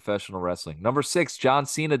of professional wrestling. Number 6, John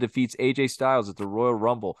Cena defeats AJ Styles at the Royal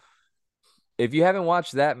Rumble. If you haven't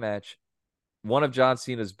watched that match, one of John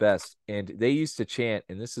Cena's best, and they used to chant,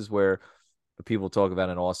 and this is where the people talk about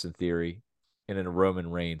an Austin Theory and in a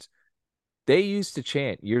Roman Reigns. They used to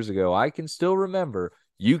chant years ago. I can still remember,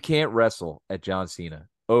 "You can't wrestle" at John Cena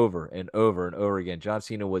over and over and over again. John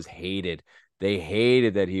Cena was hated. They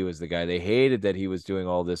hated that he was the guy. They hated that he was doing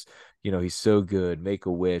all this. He's so good. Make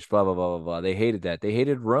a wish. Blah blah blah blah blah. They hated that. They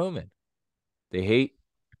hated Roman. They hate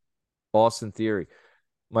Austin Theory.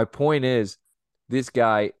 My point is, this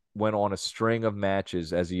guy went on a string of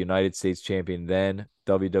matches as a United States champion, then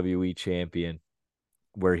WWE champion,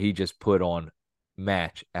 where he just put on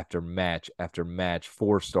match after match after match,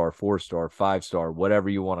 4-star, 4-star, 5-star, whatever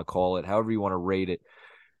you want to call it, however you want to rate it.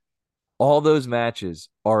 All those matches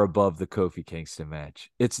are above the Kofi Kingston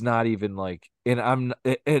match. It's not even like, I'm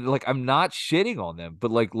not shitting on them,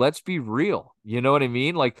 but like, let's be real. You know what I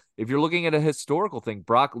mean? Like, if you're looking at a historical thing,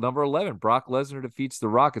 number 11, Brock Lesnar defeats The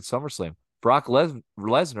Rock at SummerSlam. Brock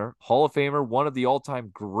Lesnar, Hall of Famer, one of the all-time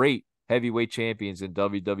great heavyweight champions in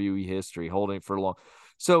WWE history, holding it for long.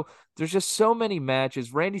 So there's just so many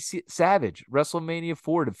matches. Randy Savage, WrestleMania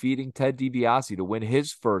 4, defeating Ted DiBiase to win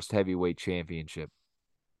his first heavyweight championship.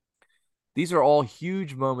 These are all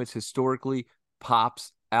huge moments historically,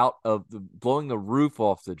 pops out of blowing the roof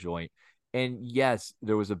off the joint. And yes,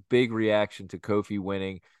 there was a big reaction to Kofi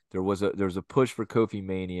winning. There was a push for Kofi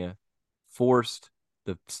Mania, forced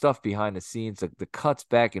the stuff behind the scenes, the cuts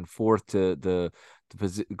back and forth to the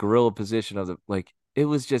gorilla position of the, like, it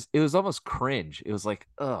was almost cringe. It was like,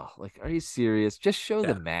 oh, like, are you serious? Just show the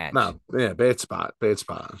Yeah. match. No, yeah, bad spot. Bad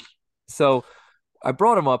spot. So I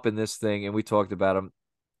brought him up in this thing and we talked about him.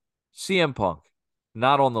 CM Punk,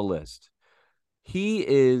 not on the list. He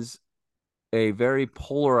is a very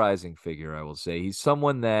polarizing figure, I will say. He's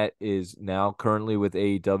someone that is now currently with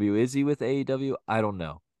AEW. Is he with AEW? I don't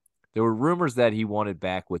know. There were rumors that he wanted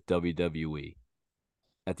back with WWE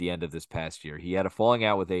at the end of this past year. He had a falling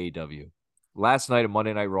out with AEW. Last night of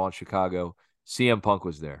Monday Night Raw in Chicago, CM Punk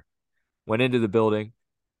was there. Went into the building.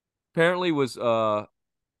 Apparently was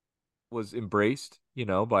embraced,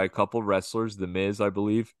 by a couple wrestlers. The Miz, I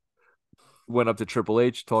believe, went up to Triple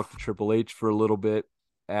H, talked to Triple H for a little bit,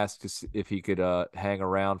 asked if he could hang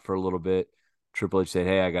around for a little bit. Triple H said,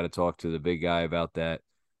 "Hey, I got to talk to the big guy about that."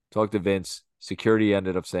 Talked to Vince. Security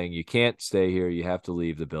ended up saying, "You can't stay here. You have to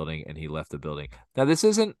leave the building," and he left the building. Now, this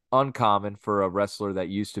isn't uncommon for a wrestler that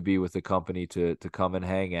used to be with the company to come and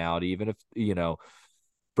hang out, even if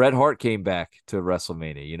Bret Hart came back to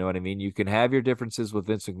WrestleMania. You know what I mean? You can have your differences with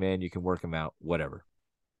Vince McMahon. You can work them out, whatever.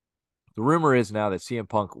 The rumor is now that CM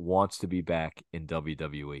Punk wants to be back in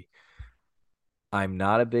WWE. I'm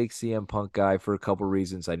not a big CM Punk guy for a couple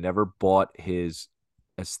reasons. I never bought his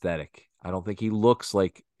aesthetic. I don't think he looks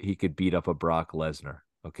like he could beat up a Brock Lesnar.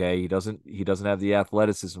 Okay, he doesn't have the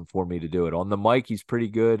athleticism for me to do it. On the mic, he's pretty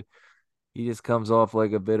good. He just comes off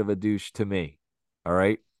like a bit of a douche to me. All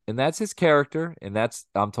right. And that's his character. And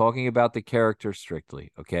I'm talking about the character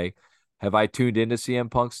strictly. Okay. Have I tuned into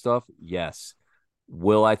CM Punk stuff? Yes.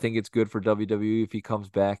 Will I think it's good for WWE if he comes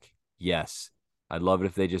back? Yes. I'd love it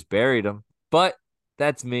if they just buried him. But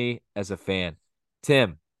that's me as a fan.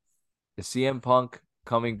 Tim, is CM Punk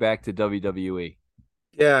coming back to WWE?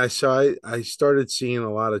 Yeah, so I started seeing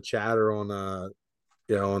a lot of chatter on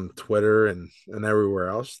on Twitter and everywhere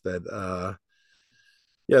else that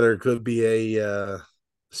yeah, there could be a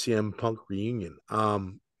CM Punk reunion.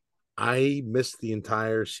 I missed the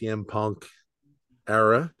entire CM Punk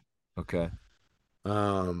era. Okay.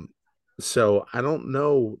 Um, so I don't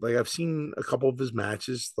know. Like I've seen a couple of his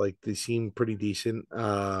matches, like they seem pretty decent.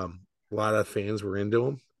 A lot of fans were into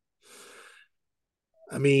him.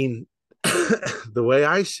 I mean, the way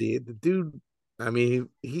I see it, the dude, I mean,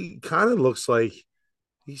 he kind of looks like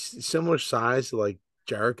he's similar size to like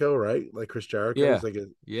Jericho, right? Like Chris Jericho. Yeah. He's like a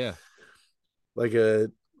Yeah. like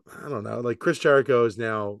a I don't know, like Chris Jericho is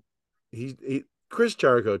now he Chris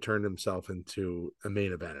Jericho turned himself into a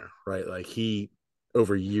main eventer, right? Like he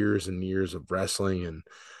over years and years of wrestling and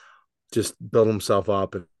just built himself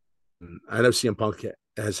up. And I know CM Punk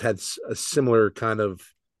has had a similar kind of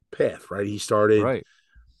path, right? He started, Right.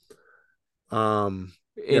 um,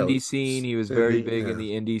 you know, Indie scene. He was in very the big in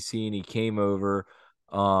the indie scene. He came over,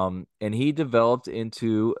 and he developed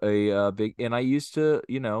into a big. And I used to,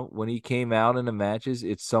 when he came out in the matches,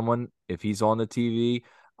 it's someone. If he's on the TV,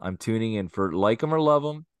 I'm tuning in for like him or love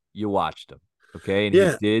him. You watched him, okay, and he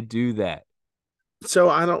yeah. did do that. So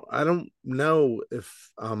I don't know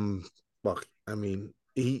if look, I mean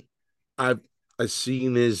I've I've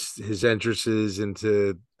seen his entrances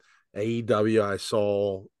into AEW. I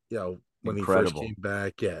saw, when he first came Incredible,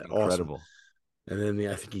 back. Yeah, awesome. incredible. And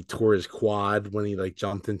then I think he tore his quad when he like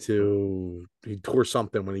he tore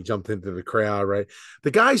something when he jumped into the crowd, right?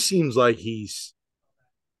 The guy seems like he's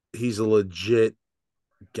a legit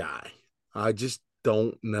guy. I just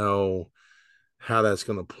don't know how that's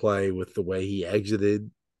going to play with the way he exited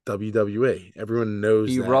WWE. Everyone knows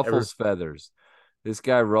He that. ruffles feathers. This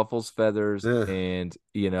guy ruffles feathers, Eh, and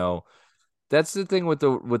that's the thing with the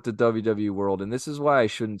WWE world, and this is why I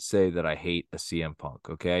shouldn't say that I hate a CM Punk.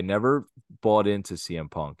 Okay, I never bought into CM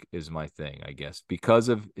Punk is my thing, I guess, because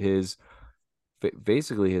of his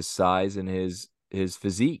basically his size and his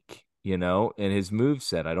physique, and his move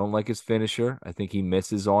set. I don't like his finisher. I think he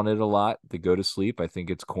misses on it a lot. The go to sleep, I think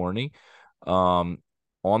it's corny. Um,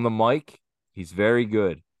 on the mic, he's very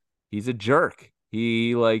good. He's a jerk.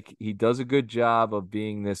 He does a good job of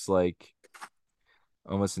being this like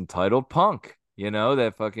almost entitled punk,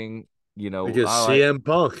 that fucking, because oh, I, CM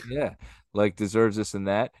Punk. yeah, like deserves this and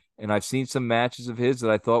that. And I've seen some matches of his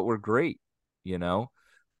that I thought were great, you know,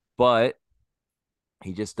 but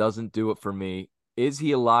he just doesn't do it for me. Is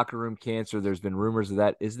he a locker room cancer? There's been rumors of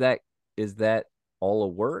that. Is that all a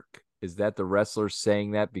work? Is that the wrestler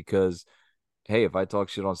saying that because, hey, if I talk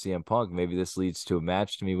shit on CM Punk, maybe this leads to a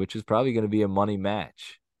match to me, which is probably going to be a money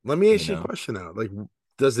match, Let me you ask you a know? question now. Like,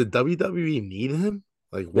 does the WWE need him?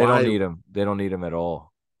 Like, They don't why? need him. They don't need him at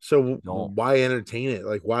all. So Don't. why entertain it?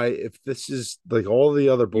 Like, why? If this is like all the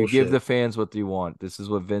other You give bullshit. the fans what they want. This is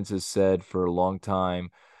what Vince has said for a long time.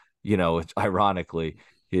 Ironically,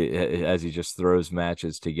 as he just throws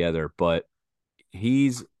matches together. But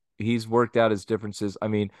he's he's worked out his differences. I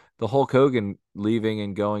mean, the Hulk Hogan leaving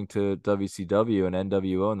and going to WCW and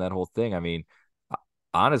NWO and that whole thing. I mean,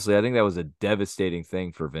 honestly, I think that was a devastating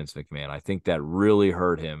thing for Vince McMahon. I think that really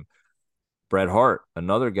hurt him. Bret Hart,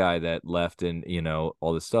 another guy that left and,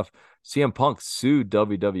 all this stuff. CM Punk sued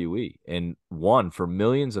WWE and won for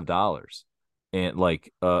millions of dollars and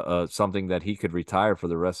like something that he could retire for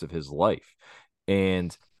the rest of his life.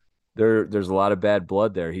 And there's a lot of bad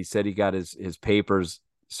blood there. He said he got his papers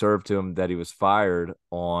served to him that he was fired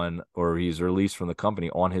on or he's released from the company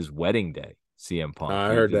on his wedding day. CM Punk. I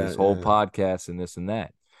He heard did his that. whole Yeah. podcast and this and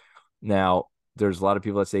that. Now, there's a lot of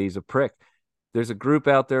people that say he's a prick. There's a group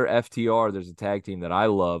out there, FTR. There's a tag team that I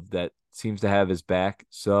love that seems to have his back.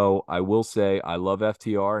 So I will say I love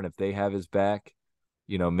FTR, and if they have his back,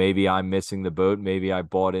 maybe I'm missing the boat. Maybe I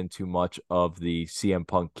bought in too much of the CM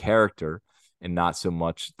Punk character and not so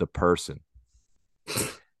much the person.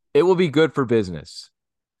 It will be good for business.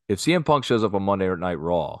 If CM Punk shows up on Monday Night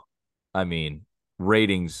Raw, I mean,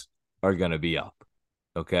 ratings are going to be up.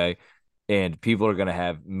 Okay. And people are going to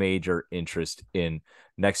have major interest in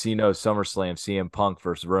next thing you know, SummerSlam, CM Punk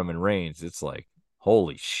versus Roman Reigns. It's like,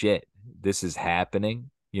 holy shit, this is happening.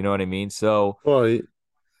 You know what I mean? So, Well,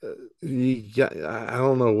 I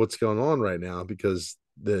don't know what's going on right now because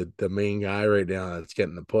the main guy right now that's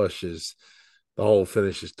getting the push is the whole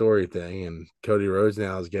finish the story thing, and Cody Rhodes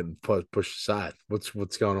now is getting pushed aside. What's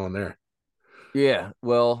going on there? yeah,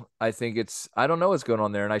 well, I don't know what's going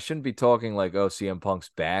on there. And I shouldn't be talking like, oh, CM Punk's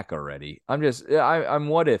back already. I'm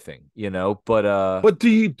what ifing, but But do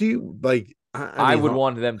you like? I I mean, would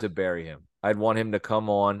want them to bury him. I'd want him to come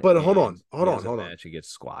on but hold and on, hold he on, has a hold on. match and gets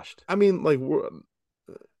squashed. I mean,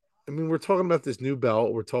 we're talking about this new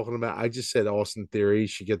belt. We're talking about. I just said Austin Theory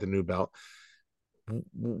should get the new belt.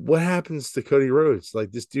 What happens to Cody Rhodes?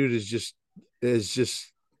 Like this dude is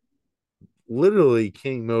just literally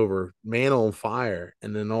came over, man on fire,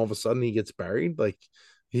 and then all of a sudden he gets buried. Like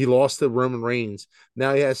he lost to Roman Reigns.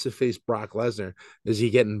 Now he has to face Brock Lesnar. Is he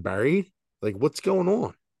getting buried? Like what's going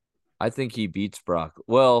on? I think he beats Brock.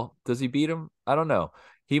 Well, does he beat him? I don't know.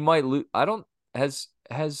 He might lose. I don't has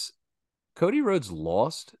Cody Rhodes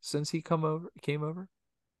lost since he came over?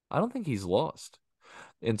 I don't think he's lost.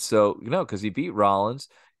 And so, because he beat Rollins,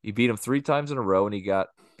 he beat him 3 times in a row, and he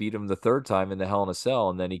beat him the third time in the Hell in a Cell,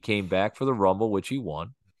 and then he came back for the Rumble, which he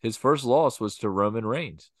won. His first loss was to Roman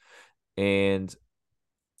Reigns. And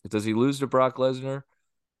does he lose to Brock Lesnar?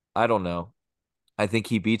 I don't know. I think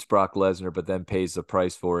he beats Brock Lesnar, but then pays the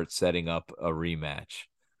price for it, setting up a rematch.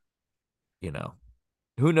 You know,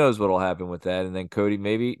 who knows what'll happen with that? And then Cody,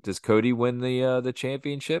 maybe does Cody win the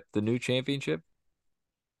championship, the new championship?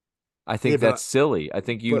 I Yeah, think that's silly. I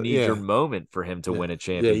think you but need your yeah, moment for him to yeah, win a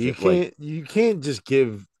yeah. You championship. Like, can't just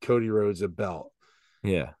give Cody Rhodes a belt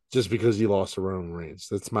yeah, just because he lost to Roman Reigns.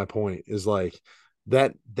 That's my point. Is like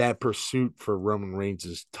that pursuit for Roman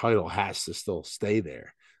Reigns' title has to still stay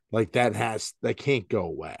there. Like that can't go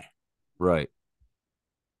away. right.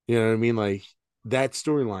 You know what I mean? Like that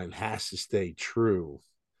storyline has to stay true,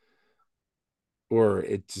 or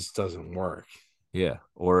it just doesn't work. Yeah.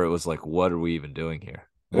 Or it was like, what are we even doing here?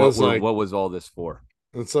 It was like What was all this for?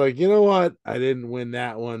 it's like you know what? I didn't win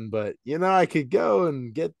that one, but I could go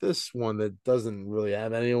and get this one that doesn't really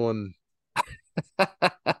have anyone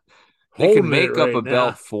They can holding it make up right a now.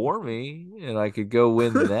 belt for me and I could go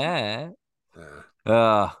win that.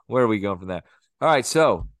 Uh, Where are we going from there? All right,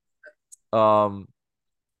 so um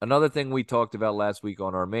another thing we talked about last week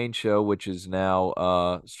on our main show, which is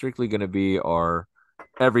now strictly going to be our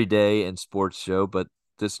everyday and sports show, but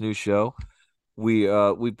this new show, we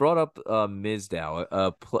brought up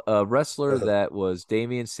Mizdow, a wrestler that was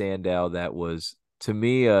Damian Sandow, that was to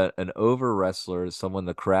me an over wrestler, someone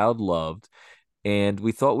the crowd loved. And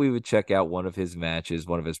we thought we would check out one of his matches,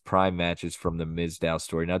 one of his prime matches from the Mizdow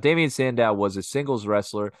story. Now, Damian Sandow was a singles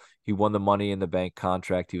wrestler. He won the Money in the Bank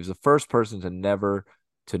contract. He was the first person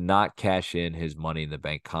to not cash in his Money in the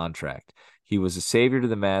Bank contract. He was a savior to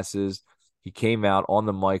the masses. He came out on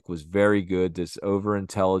the mic, was very good. This over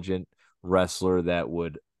intelligent wrestler that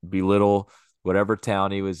would belittle whatever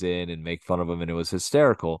town he was in and make fun of him, and it was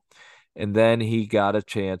hysterical. And then he got a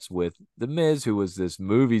chance with The Miz, who was this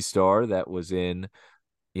movie star that was in,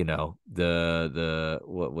 the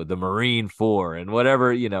Marine Four and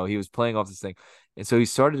whatever, he was playing off this thing. And so he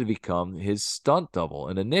started to become his stunt double.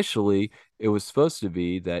 And initially it was supposed to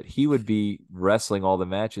be that he would be wrestling all the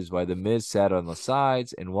matches while The Miz sat on the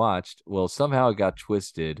sides and watched. Well, somehow it got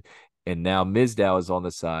twisted. And now Mizdow is on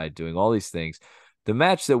the side doing all these things. The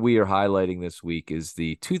match that we are highlighting this week is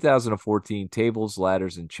the 2014 Tables,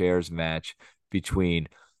 Ladders, and Chairs match between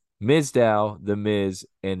Mizdow, The Miz,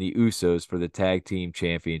 and the Usos for the tag team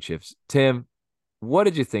championships. Tim, what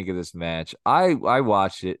did you think of this match? I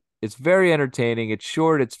watched it. It's very entertaining. It's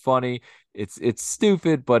short. It's funny. It's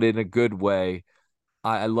stupid, but in a good way.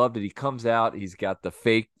 I loved it. He comes out. He's got the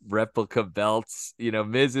fake replica belts.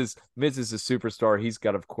 Miz is a superstar. He's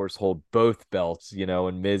got, of course, hold both belts. And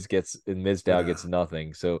Mizdow Yeah. gets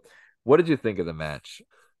nothing. So, what did you think of the match?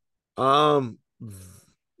 Um.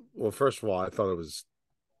 Well, first of all, I thought it was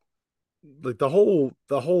like the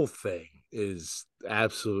whole thing is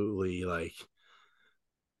absolutely like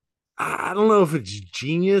I don't know if it's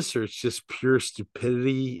genius or it's just pure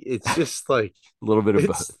stupidity. It's just like A little bit of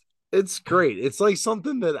both. it's great. It's like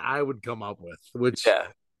something that I would come up with, which Yeah.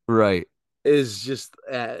 Right. is just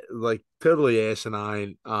like totally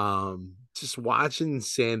asinine. Just watching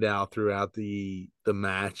Sandow throughout the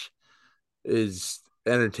match is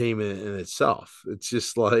entertainment in itself. It's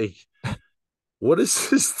just like, what is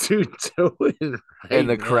this dude doing And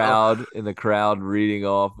right now? the crowd reading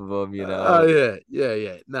off of him, Oh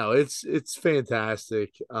yeah. No, it's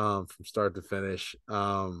fantastic from start to finish.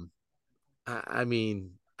 I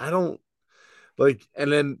mean, I don't like,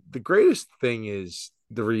 and then the greatest thing is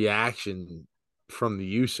the reaction from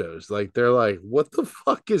the Usos. Like they're like, "What the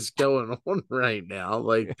fuck is going on right now?"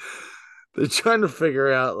 Like they're trying to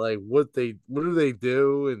figure out like what do they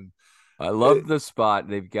do, and I it, love the spot.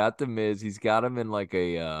 They've got the Miz. He's got him in like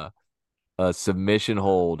a submission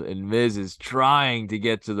hold, and Miz is trying to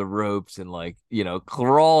get to the ropes and like,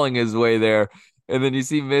 crawling his way there. And then you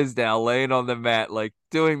see Miz now laying on the mat, like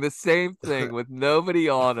doing the same thing with nobody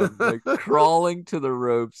on him, like crawling to the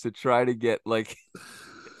ropes to try to get like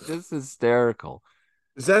just hysterical.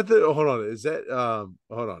 is that the hold on? Is that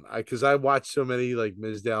hold on? I because I watched so many like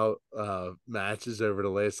Mizdow matches over the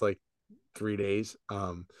last like 3 days.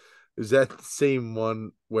 Is that the same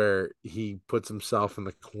one where he puts himself in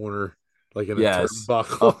the corner like in a Yes,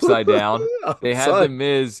 turnbuckle upside down. They have the outside?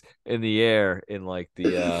 Miz in the air in like the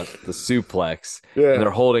suplex, and they're Yeah,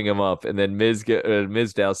 holding him up, and then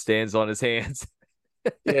Mizdow stands on his hands.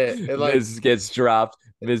 yeah, and like Miz gets dropped.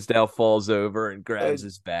 Mizdow falls over and grabs and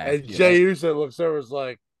his back. and Jay Uso looks over, is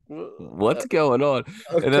like, What's going on?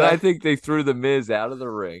 And then I okay, think they threw the Miz out of the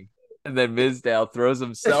ring, and then Mizdow throws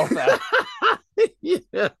himself out.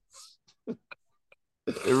 yeah.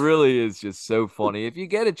 It really is just so funny. If you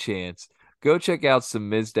get a chance, go check out some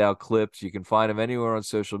Mizdow clips. You can find them anywhere on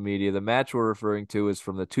social media. The match we're referring to is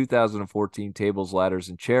from the 2014 Tables, Ladders,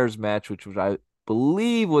 and Chairs match, which I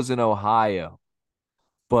believe was in Ohio.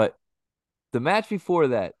 But the match before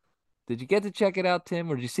that, did you get to check it out,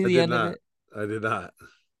 Tim, or did you see I the did end of not. it? I did not.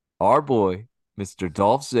 Our boy, Mr.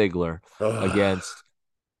 Dolph Ziggler, Ugh. against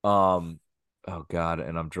oh God,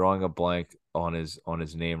 and I'm drawing a blank on his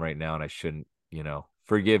name right now, and I shouldn't,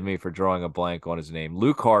 forgive me for drawing a blank on his name.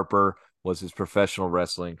 Luke Harper was his professional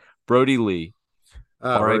wrestling. Brody Lee,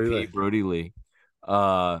 Brody R.I.P. Lee. Brody Lee.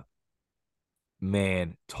 Uh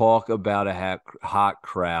Man, talk about a hot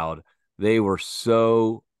crowd. They were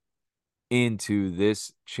so into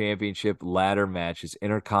this championship ladder match, this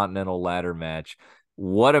intercontinental ladder match.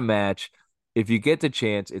 What a match. If you get the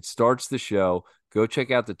chance, it starts the show. Go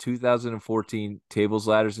check out the 2014 Tables,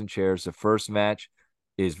 Ladders, and Chairs. The first match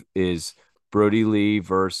is Brody Lee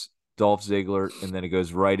versus Dolph Ziggler, and then it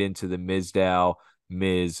goes right into the Mizdow,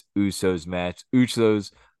 Miz, Usos match.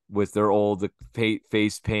 Usos with their old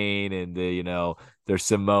face paint and their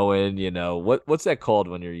Samoan, what's that called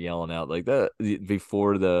when you're yelling out like that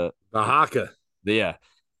before The Haka. yeah,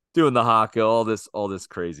 doing the haka, all this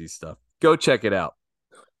crazy stuff. Go check it out.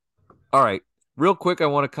 All right. Real quick, I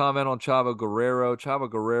want to comment on Chavo Guerrero. Chavo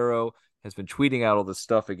Guerrero has been tweeting out all this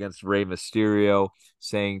stuff against Rey Mysterio,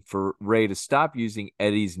 saying for Rey to stop using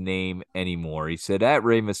Eddie's name anymore. He said at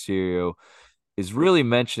Rey Mysterio is really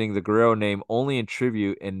mentioning the Guerrero name only in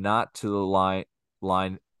tribute and not to the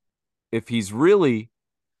line. If he's really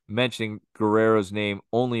mentioning Guerrero's name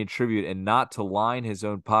only in tribute and not to line his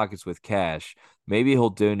own pockets with cash, maybe he'll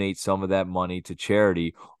donate some of that money to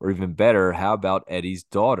charity, or even better, how about Eddie's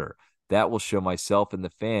daughter? That will show myself and the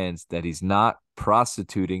fans that he's not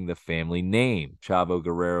prostituting the family name, Chavo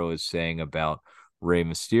Guerrero is saying about Rey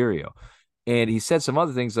Mysterio. And he said some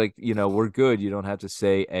other things like, we're good. You don't have to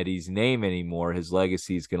say Eddie's name anymore. His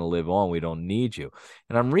legacy is going to live on. We don't need you.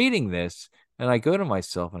 And I'm reading this and I go to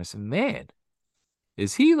myself and I said, man,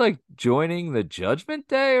 is he like joining the Judgment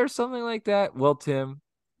Day or something like that? Well, Tim,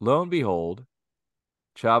 lo and behold,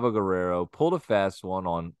 Chavo Guerrero pulled a fast one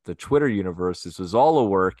on the Twitter universe. This was all a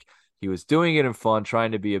work. He was doing it in fun,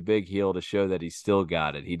 trying to be a big heel to show that he still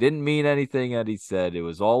got it. He didn't mean anything that he said. It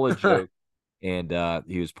was all a Yeah, joke, and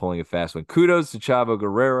he was pulling a fast one. Kudos to Chavo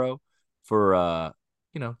Guerrero for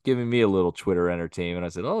giving me a little Twitter entertainment. I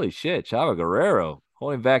said, holy shit, Chavo Guerrero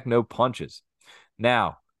holding back no punches.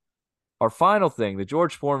 Now, our final thing, the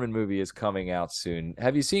George Foreman movie is coming out soon.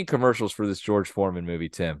 Have you seen commercials for this George Foreman movie,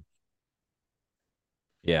 Tim?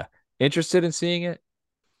 Yeah. Interested in seeing it?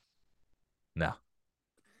 No.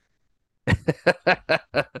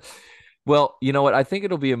 Well, you know what? I think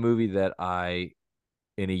it'll be a movie that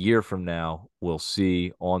in a year from now, will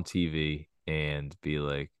see on TV and be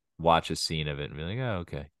like, watch a scene of it and be like, oh,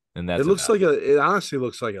 okay. And It that's looks about like it. it honestly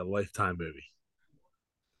looks like a Lifetime movie.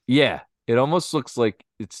 Yeah. It almost looks like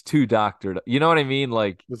it's too doctored. You know what I mean?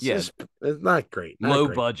 Like, It's yeah, just it's not great, not low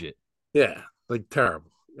great. budget. Yeah, like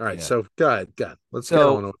terrible. All right, Yeah. so go ahead, go ahead. Let's get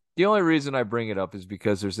So on. the only reason I bring it up is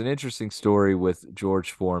because there's an interesting story with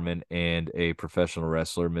George Foreman and a professional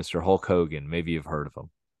wrestler, Mr. Hulk Hogan. Maybe you've heard of him.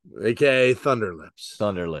 AKA Thunderlips.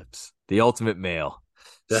 Thunderlips, the ultimate male.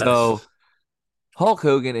 So Yes. Hulk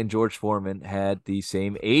Hogan and George Foreman had the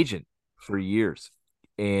same agent for years.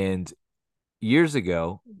 And years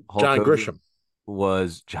ago, Hulk John Hogan Grisham.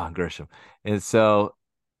 was John Grisham. And so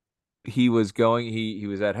he was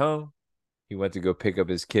at home. He went to go pick up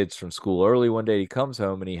his kids from school early one day. He comes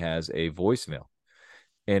home and he has a voicemail.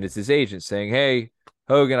 And it's his agent saying, "Hey,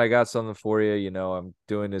 Hogan, I got something for you. I'm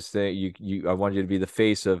doing this thing. I want you to be the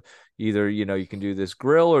face of either, you can do this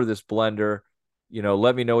grill or this blender.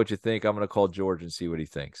 Let me know what you think. I'm going to call George and see what he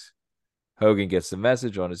thinks." Hogan gets the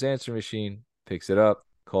message on his answer machine, picks it up,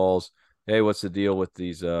 calls, "Hey, what's the deal with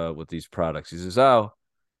these products?" He says, "Oh,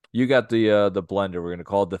 you got the blender. We're gonna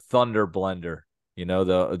call it the Thunder Blender.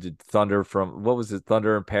 The Thunder from what was it?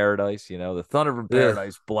 Thunder in Paradise. The Thunder from Yeah.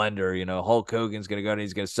 Paradise blender. Hulk Hogan's gonna go and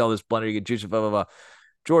he's gonna sell this blender. You can juice it. Blah blah blah."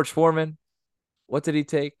 George Foreman, what did he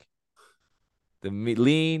take? The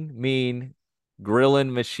lean, mean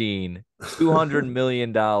grilling machine. $200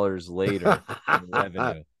 million later in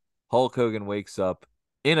revenue. Hulk Hogan wakes up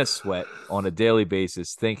in a sweat on a daily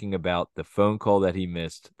basis, thinking about the phone call that he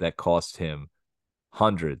missed that cost him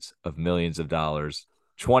hundreds of millions of dollars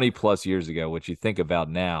 20 plus years ago, which you think about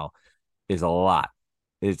now is a lot.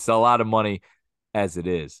 It's a lot of money as it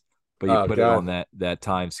is, but you Oh put it on God. that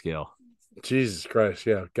time scale. Jesus Christ.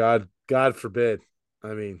 Yeah. God forbid.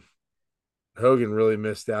 I mean, Hogan really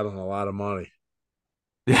missed out on a lot of money.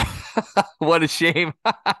 What a shame.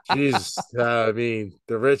 Jesus. I mean,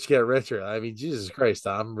 the rich get richer. I mean, Jesus Christ,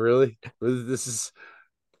 Tom, really? This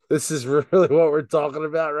is really what we're talking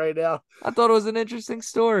about right now. I thought it was an interesting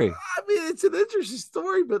story. I mean, it's an interesting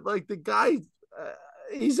story, but like the guy,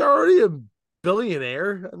 he's already a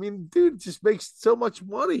billionaire. I mean, dude just makes so much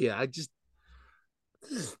money. This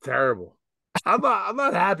is terrible. I'm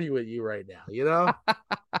not happy with you right now, you know?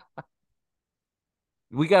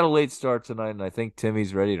 We got a late start tonight, and I think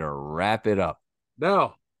Timmy's ready to wrap it up.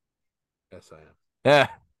 No. Yes, I am. Yeah,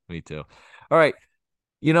 me too. All right.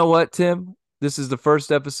 You know what, Tim? This is the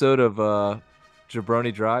first episode of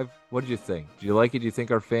Jabroni Drive. What did you think? Do you like it? Do you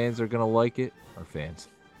think our fans are gonna like it? Our fans,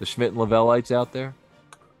 the Schmidt and Lavelleites out there.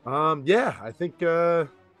 Yeah, I think shit.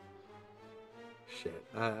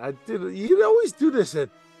 I did you always do this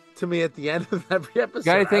to me at the end of every episode.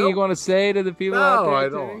 Got anything you want to say to the people out No, there? I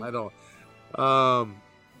don't. Timmy? I don't.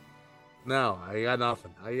 No, I got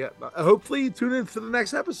nothing. Hopefully you tune in for the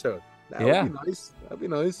next episode. That Yeah. would be nice. That'd be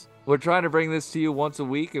nice. We're trying to bring this to you once a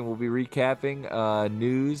week, and we'll be recapping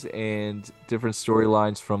news and different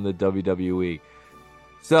storylines from the WWE.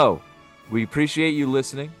 So we appreciate you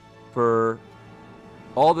listening. For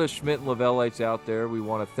all the Schmidt and Lavelleites out there, we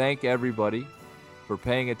want to thank everybody for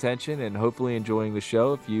paying attention and hopefully enjoying the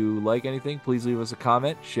show. If you like anything, please leave us a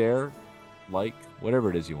comment, share, like,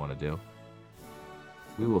 whatever it is you want to do.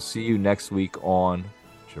 We will see you next week on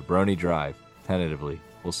Jabroni Drive, tentatively.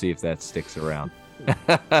 We'll see if that sticks around.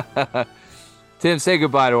 Tim, say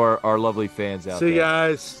goodbye to our lovely fans out there. See you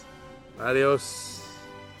guys. Adios.